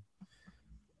last year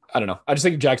I don't know. I just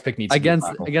think Jags pick needs to be against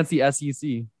tackle. the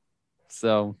SEC.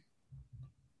 So,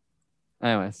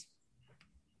 anyways,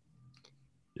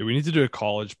 Yeah, we need to do a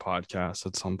college podcast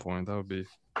at some point. That would be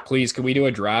Please, can we do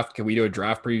a draft? Can we do a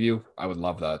draft preview? I would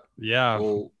love that. yeah.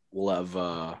 We'll have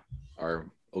our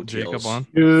OTLs. Jacob on.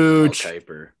 Huge.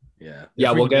 Kuiper. Yeah. Yeah,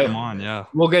 If we we'll can get him on. Yeah,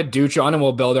 Dooch on and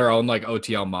we'll build our own like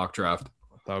OTL mock draft.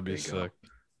 that would be There you go. sick.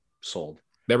 Sold.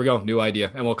 There we go. New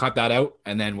idea. And we'll cut that out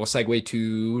and then we'll segue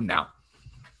to now.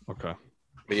 Okay.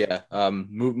 But yeah,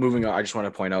 moving on. I just want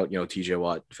to point out, TJ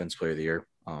Watt, Defense Player of the Year.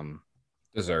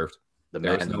 Deserved. The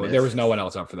There man, was, the no, myth. there was no one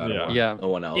else up for that. Yeah. award. yeah, No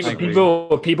one else. Even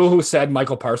agree. people who said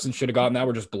Michael Parsons should have gotten that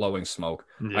were just blowing smoke.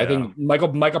 Yeah. I think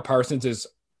Michael Parsons is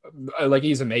like,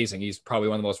 he's amazing. He's probably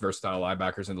one of the most versatile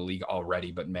linebackers in the league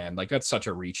already. But man, like, that's such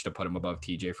a reach to put him above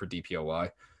TJ for DPOY,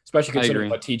 especially considering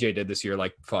agree. what TJ did this year.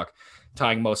 Like, fuck,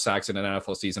 tying most sacks in an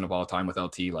NFL season of all time with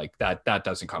LT. Like that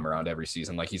doesn't come around every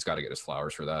season. Like, he's got to get his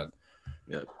flowers for that.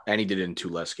 Yeah. And he did it in 2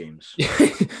 less games.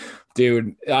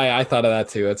 Dude, I thought of that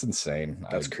too. That's insane.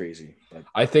 That's crazy. But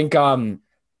I think I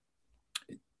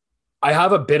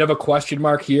have a bit of a question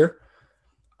mark here.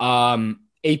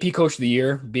 AP Coach of the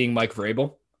Year being Mike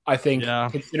Vrabel. I think Yeah,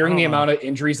 considering I the don't know. amount of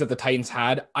injuries that the Titans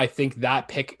had, I think that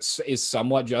pick is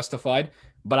somewhat justified.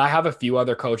 But I have a few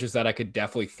other coaches that I could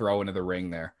definitely throw into the ring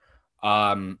there.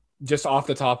 Just off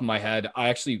the top of my head, I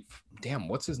actually,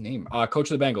 what's his name?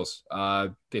 Coach of the Bengals.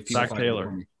 If you Zach find it Taylor.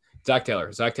 for me. Zach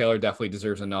Taylor. Zach Taylor definitely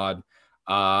deserves a nod.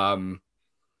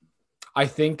 I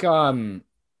think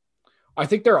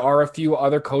there are a few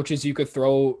other coaches you could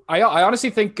throw. I honestly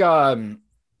think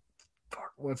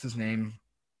what's his name?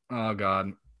 Oh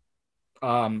God.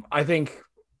 I think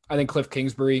Cliff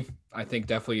Kingsbury, I think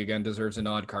definitely again deserves a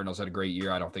nod. Cardinals had a great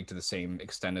year. I don't think to the same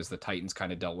extent as the Titans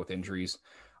kind of dealt with injuries.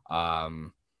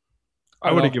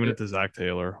 I would have given it to Zach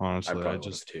Taylor, I honestly. probably I would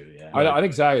just too. Yeah. I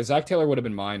think Zach Taylor would have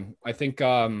been mine. I think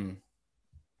I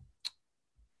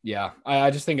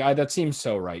just think that seems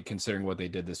so right considering what they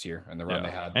did this year and the run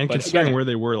they had. and But considering again, where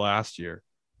they were last year.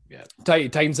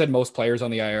 Titans had most players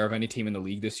on the IR of any team in the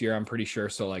league this year, I'm pretty sure.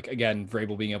 So, like, again,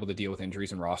 Vrabel being able to deal with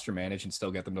injuries and roster manage and still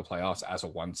get them to playoffs as a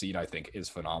 1 seed, I think is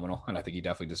phenomenal. And I think he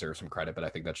definitely deserves some credit, but I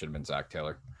think that should have been Zach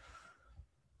Taylor.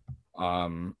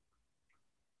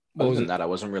 Other than that, I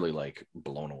wasn't really like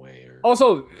blown away or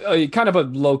Also, kind of a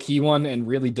low key one, and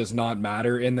really does not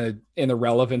matter in the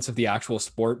relevance of the actual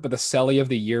sport. But the Selly of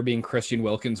the year being Christian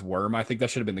Wilkins Worm, I think that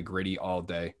should have been the gritty all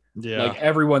day. Yeah. Like,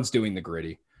 everyone's doing the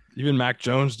gritty. Even Mac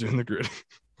Jones doing the grid.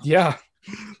 Yeah,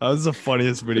 That was the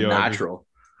funniest video natural.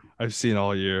 I've seen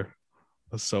all year.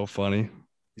 That's so funny.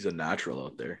 He's a natural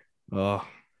out there. Oh,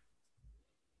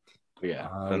 But yeah.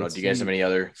 I don't know. let's Do you guys see. have any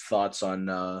other thoughts on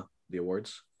the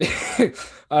awards? we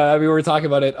were talking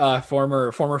about it.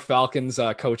 Former Falcons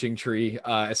coaching tree,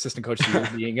 assistant coach of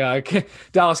the year being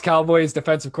Dallas Cowboys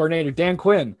defensive coordinator Dan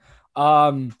Quinn.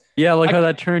 yeah. Look how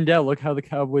that turned out. Look how the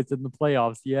Cowboys did in the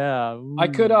playoffs. Yeah, I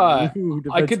could,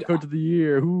 defensive coach of the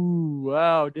year. Ooh,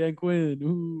 wow, Dan Quinn.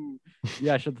 Ooh,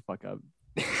 yeah. Shut the fuck up.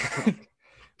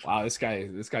 Wow, this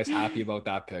guy's happy about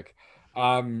that pick.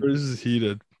 this is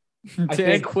heated. Dan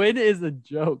think- Quinn is a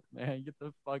joke, man. Get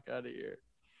the fuck out of here.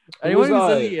 Who Anyone was,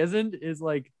 who says he isn't is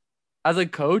like, as a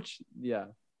coach, yeah.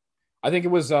 I think it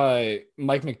was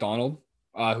Mike McDonald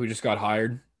who just got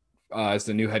hired as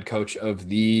the new head coach of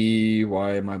the.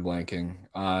 Why am I blanking?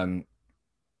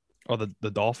 Oh,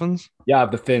 the Dolphins? Yeah,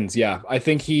 the Finns. Yeah, I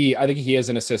think he as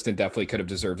an assistant definitely could have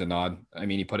deserved a nod. I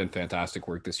mean, he put in fantastic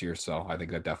work this year, so I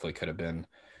think that definitely could have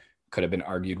been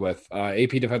argued with. AP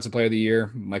Defensive Player of the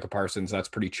Year, Michael Parsons. That's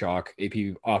pretty chalk.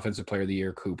 AP Offensive Player of the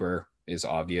Year, Cooper is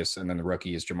obvious, and then the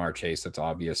rookie is Jamar Chase. That's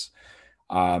obvious.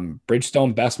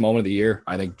 Bridgestone Best Moment of the Year.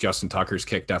 I think Justin Tucker's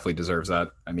kick definitely deserves that.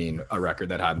 I mean, a record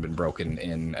that hadn't been broken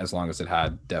in as long as it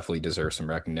had definitely deserves some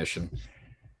recognition.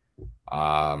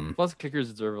 Plus, kickers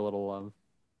deserve a little love.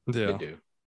 Yeah. They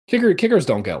do. Kickers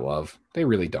don't get love. They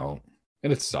really don't.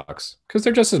 And it sucks because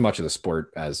they're just as much of the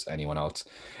sport as anyone else.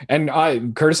 And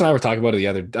Curtis and I were talking about it the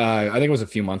other, I think it was a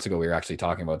few months ago. We were actually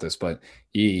talking about this, but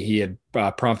he had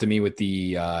prompted me with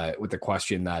the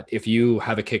question that if you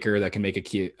have a kicker that can make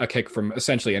a kick from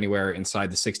essentially anywhere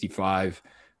inside the 65,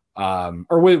 or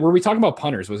were we talking about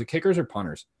punters? Was it kickers or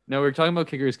punters? No, we were talking about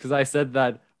kickers because I said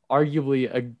that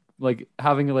arguably like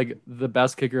having like the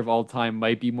best kicker of all time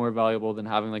might be more valuable than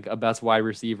having like a best wide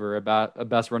receiver, a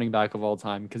best running back of all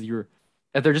time. Because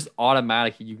if they're just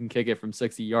automatic, you can kick it from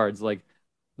 60 yards. Like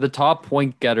the top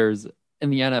point getters in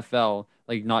the NFL,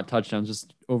 like not touchdowns,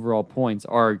 just overall points,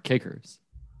 are kickers.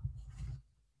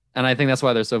 And I think that's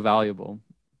why they're so valuable.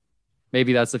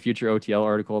 Maybe that's the future OTL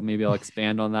article. Maybe I'll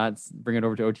expand on that, bring it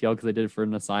over to OTL because I did it for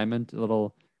an assignment, a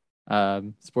little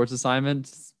sports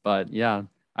assignment. But yeah,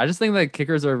 I just think that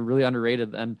kickers are really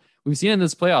underrated. And we've seen in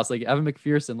this playoffs, like Evan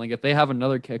McPherson, like if they have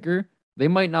another kicker, they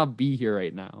might not be here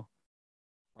right now.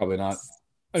 Probably not.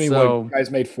 I mean, what, guys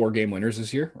made 4 game winners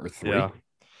this year or 3? Yeah.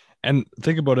 And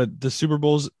think about it. The Super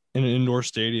Bowl's in an indoor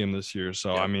stadium this year.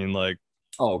 So, I mean, like.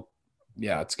 Oh,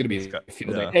 yeah, it's going to be a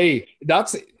field day. Hey,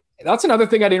 that's another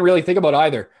thing I didn't really think about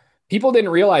either. People didn't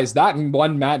realize that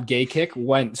one Matt Gay kick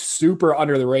went super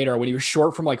under the radar when he was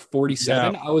short from like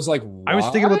 47. Yeah. I was like, what? I was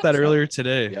thinking about that earlier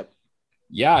today. Yep.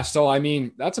 Yeah. So, I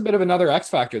mean, that's a bit of another X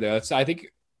factor there. I think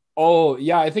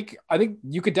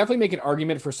you could definitely make an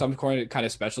argument for some kind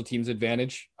of special teams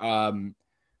advantage.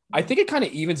 I think it kind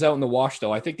of evens out in the wash,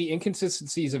 though. I think the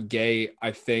inconsistencies of Gay,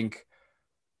 I think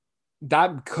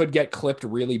that could get clipped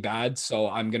really bad. So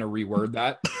I'm going to reword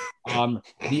that.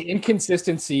 The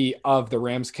inconsistency of the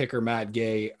Rams kicker, Matt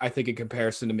Gay, I think in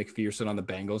comparison to McPherson on the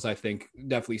Bengals, I think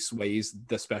definitely sways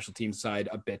the special team side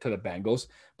a bit to the Bengals.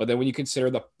 But then when you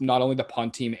consider not only the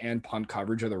punt team and punt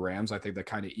coverage of the Rams, I think that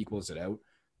kind of equals it out.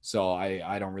 So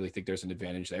I don't really think there's an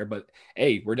advantage there. But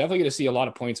hey, we're definitely going to see a lot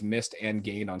of points missed and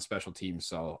gained on special teams.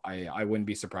 So I wouldn't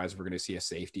be surprised if we're going to see a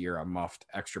safety or a muffed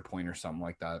extra point or something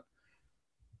like that.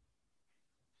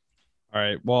 All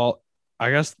right. Well, I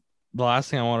guess the last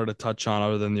thing I wanted to touch on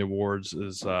other than the awards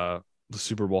is the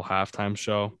Super Bowl halftime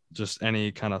show. Just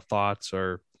any kind of thoughts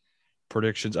or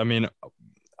predictions. I mean,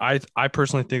 I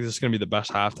personally think this is going to be the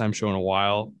best halftime show in a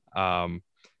while.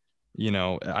 You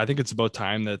know, I think it's about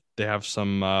time that they have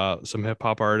some hip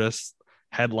hop artists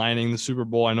headlining the Super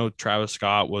Bowl. I know Travis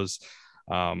Scott was,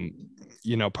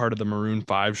 you know, part of the Maroon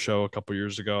 5 show a couple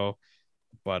years ago.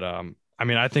 But I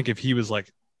mean, I think if he was like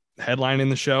headlining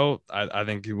the show, I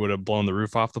think he would have blown the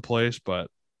roof off the place. But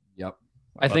yep,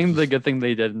 I think the good thing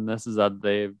they did in this is that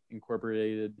they've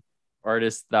incorporated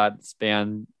artists that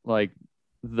span like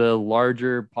the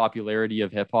larger popularity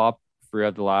of hip hop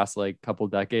throughout the last like couple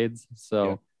decades.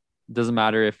 So it doesn't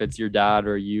matter if it's your dad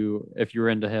or you, if you're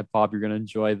into hip hop, you're going to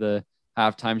enjoy the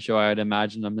halftime show. I'd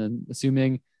imagine. I'm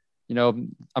assuming, you know,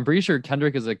 I'm pretty sure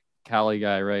Kendrick is a Cali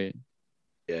guy, right?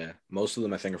 Yeah, most of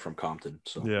them I think are from Compton.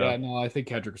 So yeah, no, I think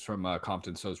Kendrick's from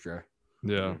Compton. So's Dre.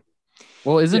 Yeah.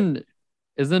 Well, isn't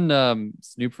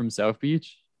Snoop from South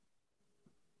Beach?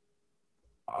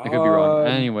 I could be wrong.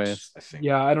 Anyways,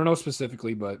 I don't know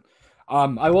specifically, but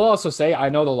I will also say I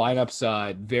know the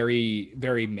lineup's very,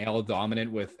 very male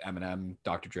dominant with Eminem,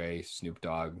 Dr. Dre, Snoop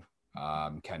Dogg,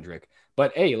 Kendrick.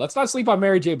 But hey, let's not sleep on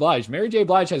Mary J. Blige. Mary J.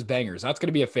 Blige has bangers. That's going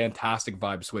to be a fantastic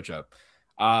vibe switch up.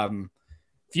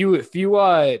 Few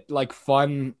like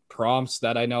fun prompts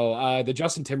that I know. The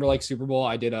Justin Timberlake Super Bowl,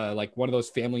 I did like one of those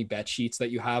family bet sheets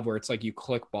that you have where it's like you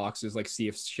click boxes, like see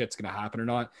if shit's gonna happen or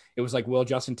not. It was like, will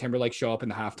Justin Timberlake show up in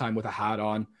the halftime with a hat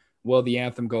on? Will the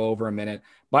anthem go over a minute?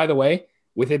 By the way,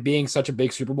 with it being such a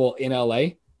big Super Bowl in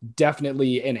LA,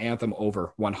 definitely an anthem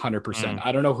over 100%.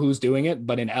 I don't know who's doing it,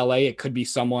 but in LA, it could be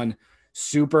someone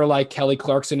super like Kelly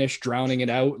Clarkson-ish drowning it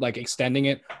out, like extending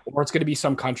it, or it's going to be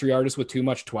some country artist with too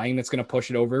much twang that's going to push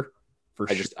it over.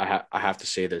 I have to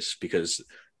say this because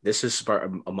this has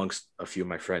sparked amongst a few of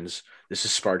my friends. This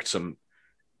has sparked some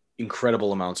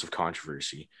incredible amounts of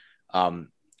controversy.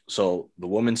 So the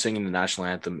woman singing the national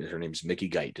anthem, her name is Mickey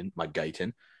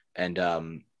Guyton, and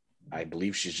I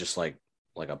believe she's just like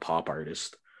a pop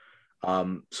artist.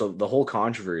 So the whole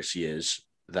controversy is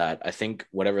that I think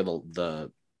whatever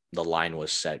the line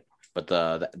was set, but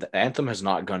the anthem has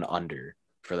not gone under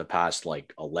for the past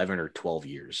like 11 or 12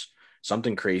 years,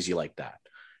 something crazy like that.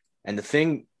 And the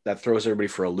thing that throws everybody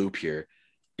for a loop here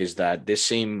is that this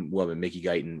same woman, Mickey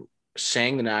Guyton,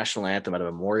 sang the national anthem at a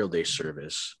Memorial Day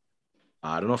service.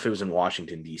 I don't know if it was in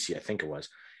Washington, D.C. I think it was.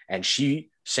 And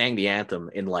she sang the anthem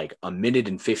in like a minute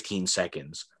and 15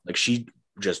 seconds. Like she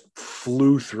just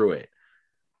flew through it.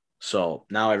 So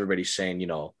now everybody's saying, you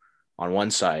know, on one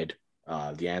side,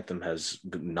 the anthem has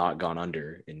not gone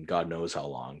under in God knows how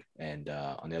long. And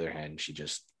on the other hand, she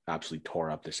just absolutely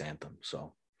tore up this anthem.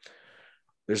 So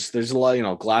there's a lot, you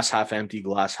know, glass half empty,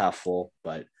 glass half full.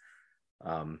 But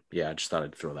yeah, I just thought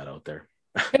I'd throw that out there.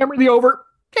 Hammer the over.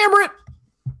 Hammer it.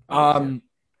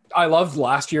 I loved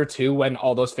last year too when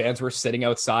all those fans were sitting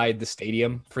outside the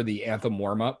stadium for the anthem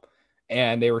warm-up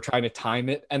and they were trying to time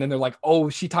it. And then they're like, oh,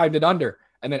 she timed it under.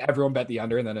 and then everyone bet the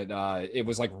under, and then it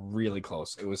was like really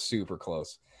close. It was super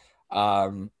close.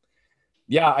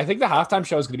 Yeah, I think the halftime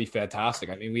show is going to be fantastic.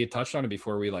 I mean, we had touched on it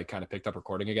before we like kind of picked up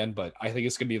recording again, but I think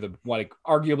it's going to be the like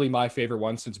arguably my favorite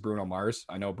one since Bruno Mars.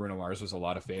 I know Bruno Mars was a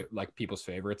lot of like people's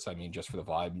favorites. I mean, just for the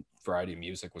vibe, variety of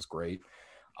music was great.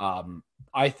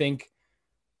 I think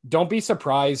don't be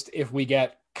surprised if we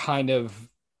get kind of.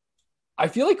 I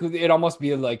feel like it almost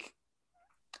be like.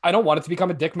 I don't want it to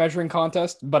become a dick measuring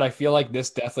contest, but I feel like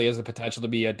this definitely has the potential to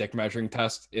be a dick measuring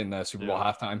test in the Super Bowl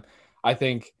halftime. I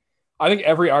think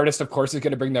every artist, of course, is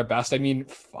going to bring their best. I mean,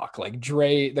 fuck, like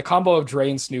Dre, the combo of Dre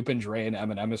and Snoop and Dre and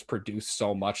Eminem has produced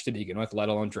so much to begin with, let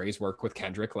alone Dre's work with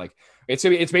Kendrick. Like it's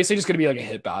basically just going to be like a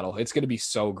hit battle. It's going to be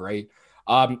so great.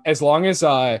 As long as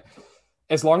I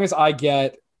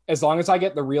get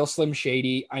the real Slim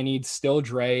Shady, I need Still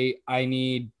Dre, I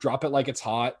need Drop It Like It's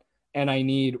Hot, and I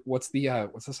need what's the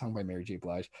song by Mary J.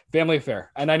 Blige? Family Affair.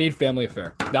 And I need Family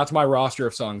Affair. That's my roster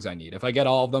of songs I need. If I get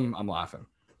all of them, I'm laughing.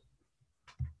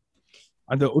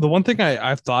 The one thing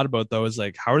I've thought about though is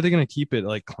like, how are they going to keep it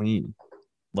like clean?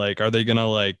 Like, are they going to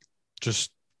like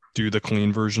just do the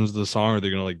clean versions of the song? Or are they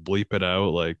going to like bleep it out?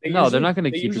 Like, they're not going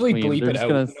to keep it clean. Bleep it out.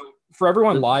 You know, for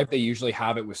everyone live, they usually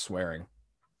have it with swearing.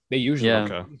 They usually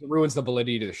it ruins the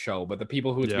validity to the show. But the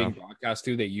people who it's being broadcast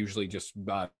to, they usually just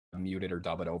mute it or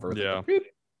dub it over. Yeah.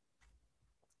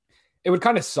 It would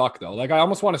kind of suck though. Like I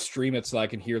almost want to stream it so I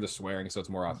can hear the swearing, so it's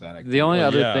more authentic. The only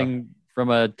other thing from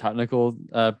a technical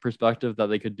perspective that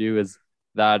they could do is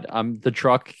that the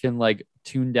truck can like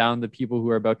tune down the people who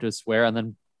are about to swear and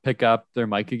then pick up their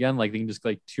mic again. Like they can just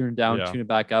like tune it down, tune it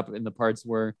back up in the parts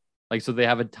where like, so they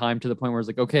have a time to the point where it's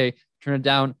like, okay, turn it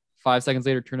down 5 seconds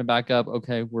later, turn it back up.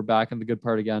 Okay, we're back in the good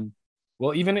part again.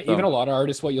 Well, even a lot of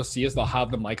artists, what you'll see is they'll have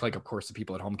the mic, like, of course, the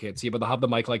people at home can't see it, but they'll have the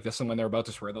mic like this, and when they're about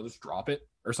to swear, they'll just drop it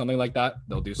or something like that.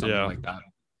 They'll do something like that.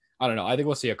 I don't know. I think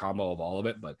we'll see a combo of all of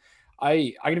it, but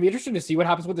I'm going to be interested to see what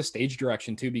happens with the stage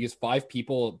direction, too, because 5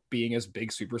 people being as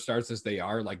big superstars as they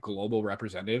are, like global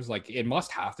representatives, like, it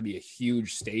must have to be a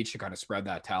huge stage to kind of spread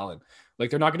that talent.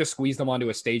 Like, they're not going to squeeze them onto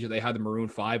a stage that they had the Maroon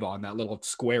 5 on, that little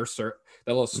square, that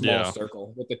little small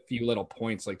circle with a few little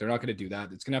points. Like, they're not going to do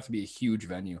that. It's going to have to be a huge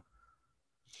venue.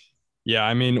 Yeah,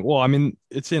 I mean,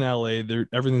 it's in LA.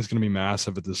 Everything's going to be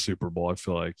massive at the Super Bowl. I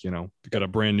feel like, you got a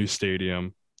brand new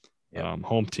stadium,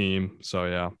 home team. So,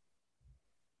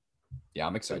 yeah,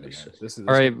 I'm excited. This is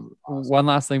all right. One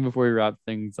last thing before we wrap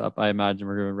things up. I imagine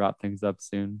we're going to wrap things up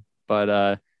soon.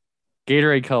 But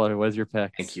Gatorade color, what is your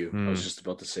pick? Thank you. I was just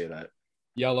about to say that.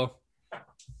 Yellow.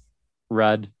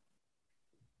 Red.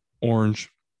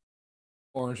 Orange.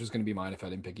 Orange was going to be mine if I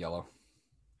didn't pick yellow.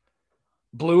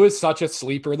 Blue is such a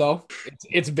sleeper, though.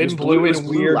 It's been blue in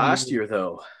weird last year,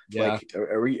 though. Yeah. Like,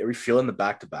 are we feeling the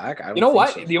back to back? You know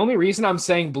what? So. The only reason I'm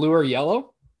saying blue or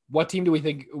yellow, what team do we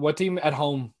think? What team at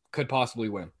home could possibly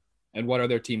win, and what are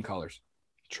their team colors?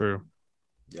 True.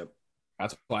 Yep.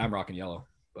 That's why I'm rocking yellow.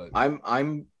 But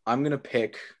I'm gonna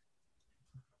pick.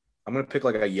 I'm gonna pick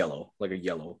like a yellow.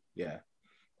 Yeah,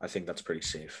 I think that's pretty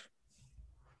safe.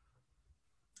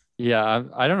 Yeah,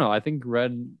 I don't know. I think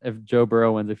red. If Joe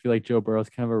Burrow wins, I feel like Joe Burrow's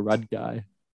kind of a red guy.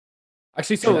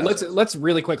 Actually, so let's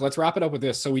really quick. Let's wrap it up with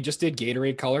this. So we just did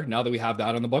Gatorade color. Now that we have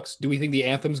that on the books, do we think the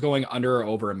anthem's going under or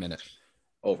over a minute?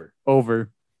 Over.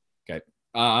 Okay.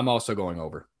 I'm also going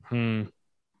over. I'm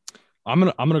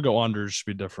gonna go under. Just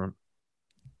be different.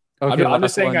 Okay, I'm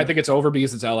just saying. I think it's over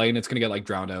because it's LA and it's gonna get like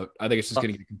drowned out. I think it's just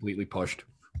gonna get completely pushed.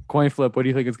 Coin flip. What do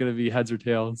you think it's gonna be? Heads or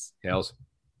tails? Tails.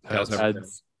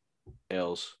 Heads.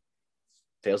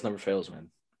 Tails never fails, man.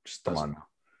 Just come on.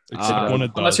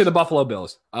 Unless you're the Buffalo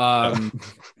Bills. What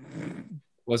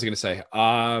was I going to say?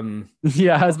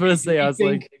 Yeah, I was going to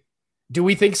say, do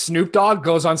we think Snoop Dogg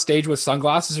goes on stage with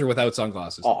sunglasses or without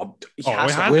sunglasses? He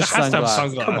has to have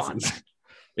sunglasses.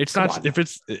 It's Come not on.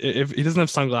 if he doesn't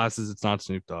have sunglasses, it's not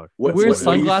Snoop Dogg. Wear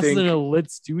sunglasses in a lit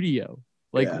studio.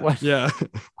 What? Yeah.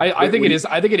 I think it is.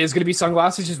 I think it is going to be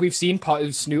sunglasses. Just we've seen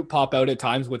Snoop pop out at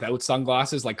times without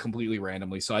sunglasses, like completely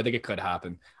randomly. So I think it could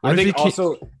happen. I think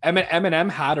also Eminem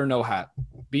hat or no hat,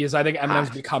 because I think Eminem's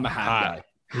become a hat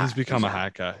guy. He's become a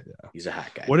hat guy. Yeah. He's a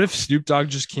hat guy. What if Snoop Dogg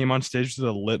just came on stage with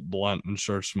a lit blunt and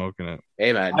started smoking it?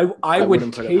 Hey man, I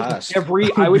would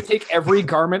take every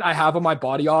garment I have on my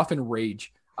body off and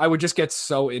rage. I would just get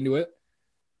so into it.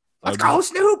 Let's go,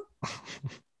 Snoop.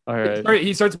 All right.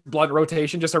 He starts blunt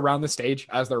rotation just around the stage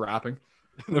as they're rapping.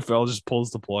 NFL just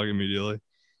pulls the plug immediately.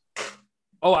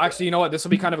 Oh, actually, you know what? This will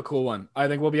be kind of a cool one. I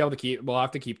think we'll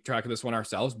have to keep track of this one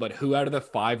ourselves. But who out of the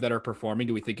 5 that are performing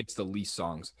do we think it's the least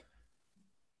songs?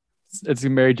 It's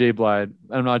Mary J. Blige.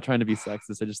 I'm not trying to be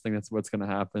sexist. I just think that's what's going to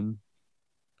happen.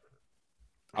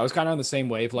 I was kind of on the same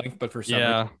wavelength, but for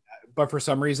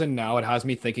some reason now it has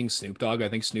me thinking Snoop Dogg. I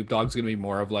think Snoop Dogg's gonna be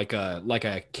more of like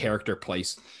a character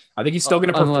place. I think he's still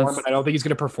gonna perform, but I don't think he's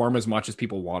gonna perform as much as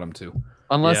people want him to.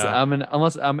 Unless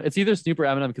it's either Snoop or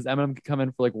Eminem, because Eminem could come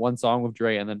in for like one song with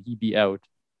Dre and then he'd be out.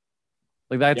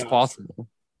 Like that's possible.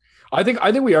 I think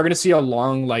we are going to see a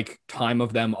long like time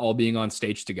of them all being on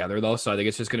stage together though. So I think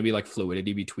it's just going to be like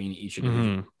fluidity between each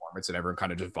individual performance and everyone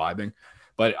kind of just vibing.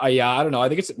 But I don't know. I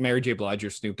think it's Mary J. Blige or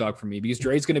Snoop Dogg for me because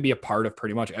Dre's going to be a part of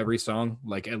pretty much every song.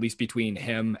 Like at least between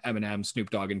him, Eminem, Snoop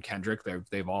Dogg, and Kendrick,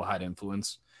 they've all had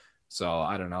influence. So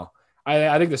I don't know.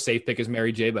 I think the safe pick is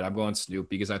Mary J, but I'm going Snoop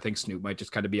because I think Snoop might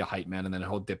just kind of be a hype man and then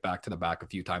he'll dip back to the back a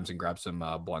few times and grab some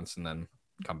blunts and then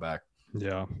come back.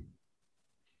 Yeah.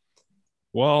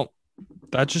 Well,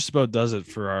 that just about does it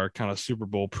for our kind of Super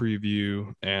Bowl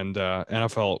preview and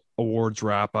NFL awards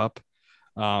wrap up.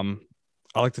 I'd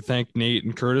like to thank Nate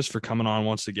and Curtis for coming on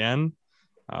once again.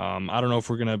 I don't know if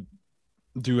we're going to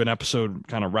do an episode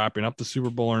kind of wrapping up the Super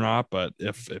Bowl or not, but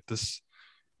if this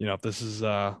is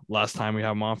last time we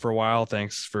have them on for a while,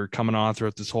 thanks for coming on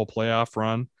throughout this whole playoff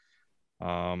run.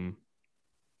 And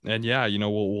yeah,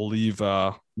 we'll leave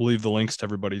the links to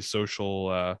everybody's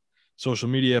social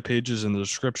media pages in the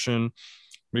description.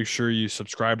 Make sure you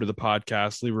subscribe to the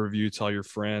podcast, leave a review, tell your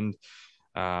friend,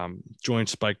 join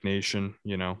Spike Nation.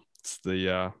 It's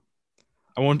the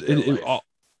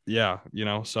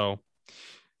so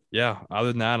yeah, other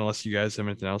than that, unless you guys have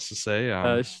anything else to say,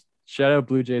 shout out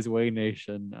Blue Jays Away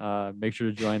Nation. Make sure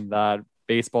to join that.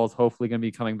 Baseball's hopefully going to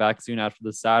be coming back soon after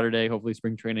this Saturday. Hopefully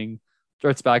spring training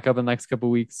starts back up in the next couple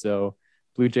of weeks. So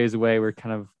Blue Jays Away, we're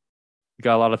kind of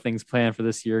got a lot of things planned for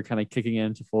this year, kind of kicking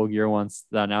into full gear once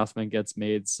the announcement gets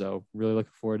made. So really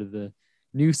looking forward to the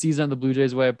new season of the Blue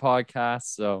Jays Way podcast.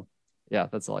 So yeah,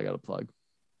 that's all I got to plug.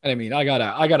 And I mean, I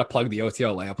gotta plug the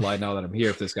OTL layup line now that I'm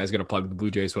here. If this guy's gonna plug the Blue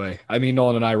Jays Way, I mean,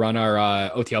 Nolan and I run our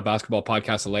OTL basketball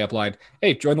podcast, the layup line.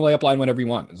 Hey, join the layup line whenever you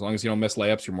want. As long as you don't miss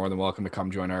layups, you're more than welcome to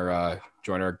come join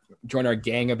our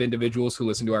gang of individuals who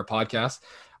listen to our podcast.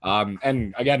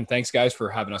 And again, thanks guys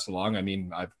for having us along. I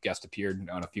mean, I've guest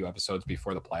appeared on a few episodes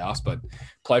before the playoffs, but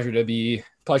pleasure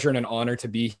and an honor to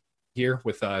be here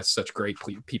with such great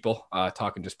people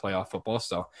talking just playoff football.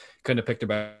 So couldn't have picked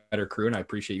a better crew, and I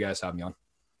appreciate you guys having me on.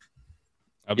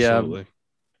 Absolutely. Yeah,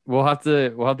 we'll have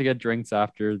to get drinks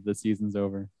after the season's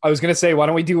over. I was gonna say, why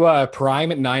don't we do a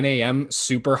prime at 9 a.m.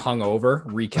 super hungover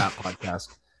recap podcast?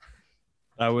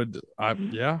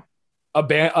 Yeah.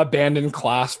 Abandon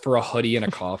class for a hoodie and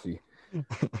a coffee.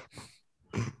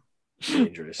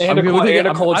 Dangerous. And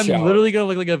a cold shower. I'm literally gonna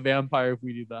look like a vampire if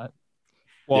we do that.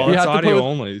 Well, it's audio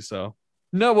only, so.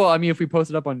 No, well, I mean, if we post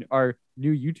it up on our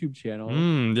new YouTube channel,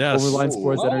 yes, Overline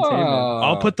Sports Entertainment.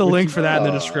 I'll put the link for that in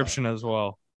the description as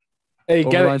well. Hey,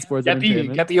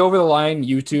 get the Over the Line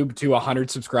YouTube to 100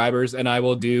 subscribers, and I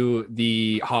will do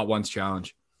the Hot Ones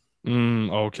challenge.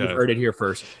 Okay. You heard it here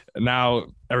first. Now,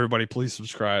 everybody, please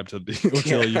subscribe to the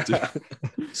OTL YouTube.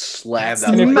 Slam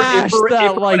that.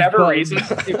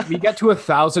 If we get to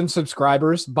 1,000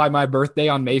 subscribers by my birthday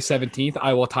on May 17th,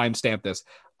 I will timestamp this.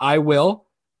 I will,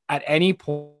 at any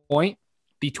point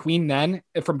between now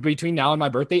and my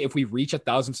birthday, if we reach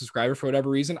 1,000 subscribers for whatever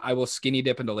reason, I will skinny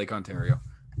dip into Lake Ontario.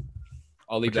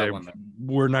 I'll leave that one there.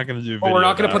 We're not going to do video. We're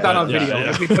not going to put that on video.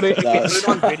 Yeah. If we put it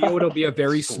on video, it'll be a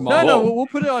very small. No, we'll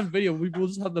put it on video. We'll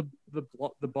just have the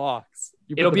box.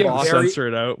 It'll be a censor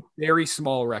it out. Very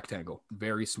small rectangle.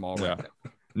 Very small rectangle.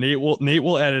 Nate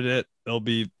will edit it. It'll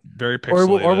be very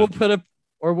pixelated.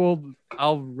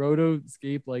 I'll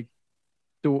rotoscape like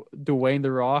Dwayne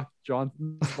the Rock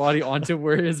Johnson's body onto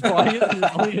where his body is,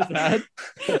 only his head,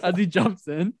 as he jumps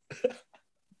in.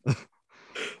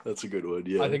 That's a good one.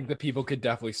 Yeah, I think the people could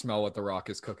definitely smell what the Rock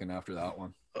is cooking after that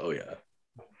one. Oh yeah,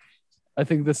 I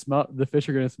think the fish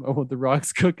are gonna smell what the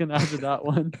Rock's cooking after that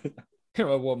one.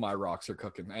 What my rocks are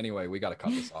cooking. Anyway, we got to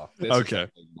cut this off. This okay.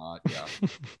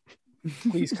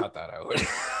 Please cut that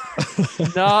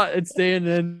out. No, it's staying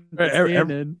in.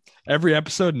 Every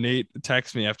episode, Nate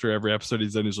texts me after every episode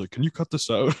he's in. He's like, "Can you cut this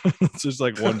out?" It's just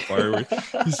like one part where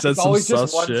he says some always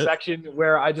sus just one shit. Section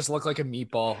where I just look like a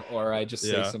meatball, or I just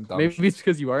say some dumb. Maybe it's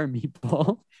because you are a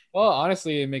meatball. Well,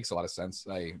 honestly, it makes a lot of sense.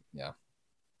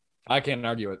 I can't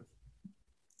argue it.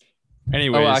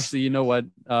 Anyways. Oh, actually, you know what?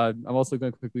 I'm also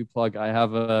going to quickly plug. I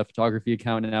have a photography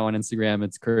account now on Instagram.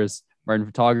 It's Curtis Martin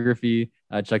Photography.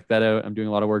 Check that out. I'm doing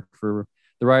a lot of work for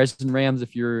the Ryerson Rams.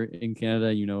 If you're in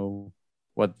Canada, you know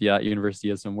what the university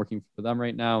is. So I'm working for them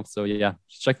right now. So yeah,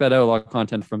 just check that out. A lot of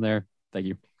content from there. Thank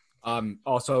you.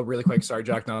 Also really quick, sorry,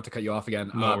 Jack, not to cut you off again.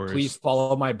 No worries. Please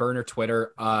follow my burner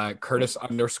Twitter,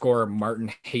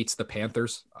 Curtis_Martin hates the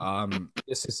Panthers. I'm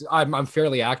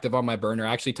fairly active on my burner.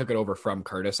 I actually took it over from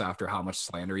Curtis after how much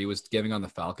slander he was giving on the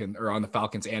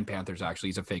Falcons and Panthers. Actually,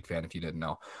 he's a fake fan if you didn't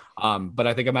know. But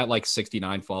I think I'm at like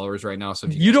 69 followers right now. So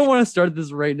if You don't want to start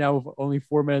this right now with only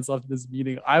 4 minutes left of this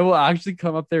meeting. I will actually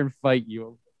come up there and fight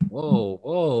you. whoa.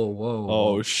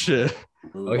 Oh shit!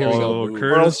 Oh, here we go.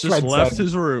 Curtis just left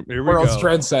his room. Here we World's go.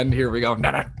 transcend. Here we go.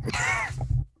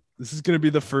 This is gonna be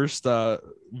the first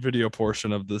video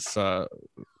portion of this of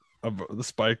the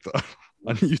spike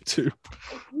on YouTube.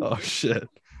 Oh shit!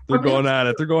 They're going at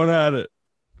it. They're going at it.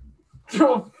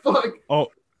 Oh fuck!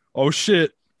 Oh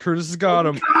shit! Curtis has got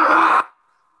him.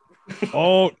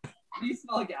 Oh,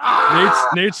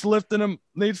 Nate's lifting him.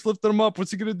 Nate's lifting him up.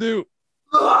 What's he gonna do?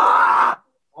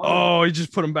 Oh, he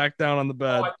just put him back down on the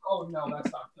bed. Oh no,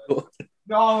 that's not good.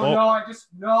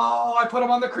 I put him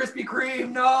on the Krispy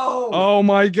Kreme. No. Oh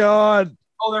my god.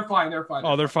 Oh, they're fine.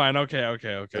 Oh, they're fine. Okay. The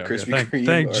Okay. Krispy Kreme Thank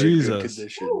are in good Jesus,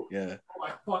 condition. Yeah. Oh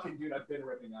my fucking dude, I've been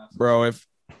ripping ass. bro.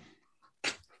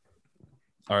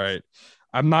 All right.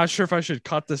 I'm not sure if I should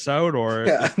cut this out or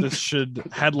if this should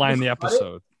headline the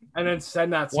episode. And then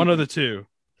send that. One of the two.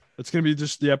 It's gonna be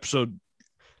just the episode.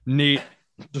 Nate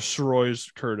destroys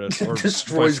Curtis or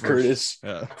Destroys vice versa. Curtis.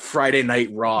 Yeah. Friday Night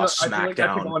Raw I feel like I could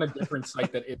SmackDown. go on a different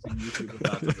site that isn't YouTube with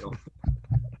that video.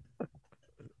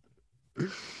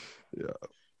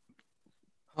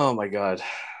 Oh my god.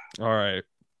 All right.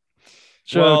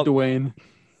 Shout Well, out Dwayne.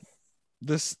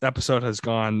 This episode has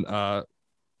gone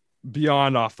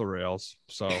beyond off the rails.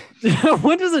 So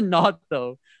When does it not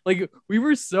though? Like we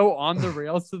were so on the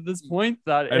rails to this point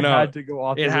that I it know. had to go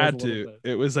off. it the rails had a little to.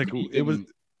 bit. It was like it was.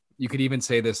 You could even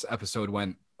say this episode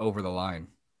went over the line.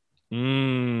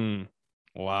 Wow.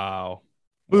 Wow.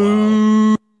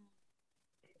 Boo.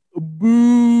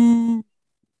 Boo.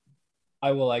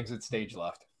 I will exit stage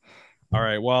left. All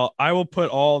right. Well, I will put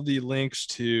all the links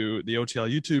to the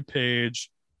OTL YouTube page,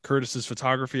 Curtis's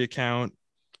photography account,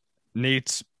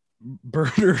 Nate's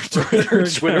burner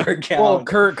Twitter account.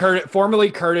 Well,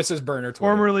 formerly Curtis's burner Twitter.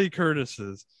 formerly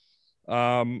Curtis's.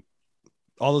 All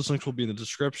those links will be in the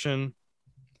description.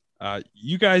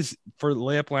 You guys, for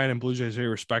Layup Line and Blue Jays very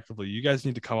respectively, you guys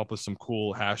need to come up with some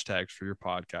cool hashtags for your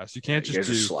podcast. You can't You just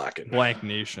guys are do slacking. Blank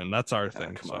Nation. That's our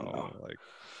thing. come on So, now. like,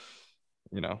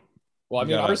 you know, Well, I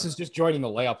mean, Yeah. ours is just joining the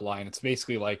layup line. It's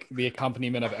basically like the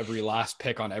accompaniment of every last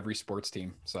pick on every sports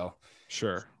team. So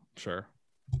sure.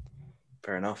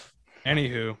 Fair enough.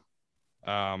 Anywho,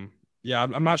 yeah,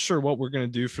 I'm not sure what we're gonna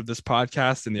do for this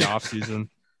podcast in the off season.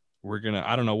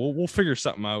 I don't know. We'll figure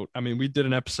something out. I mean, we did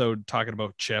an episode talking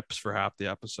about chips for half the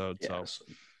episode, so Yes.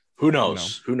 Who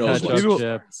knows? Who knows? Ketchup What? Maybe we'll-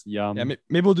 chips, yum. yeah,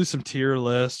 maybe we'll do some tier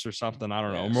lists or something. I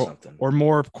don't know, Yeah, something. or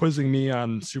more quizzing me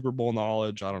on Super Bowl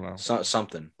knowledge. I don't know.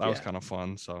 Something. That was Yeah. kind of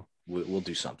fun. So We'll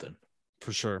do something.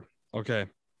 for sure. Okay.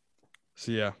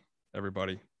 See ya,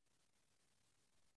 everybody.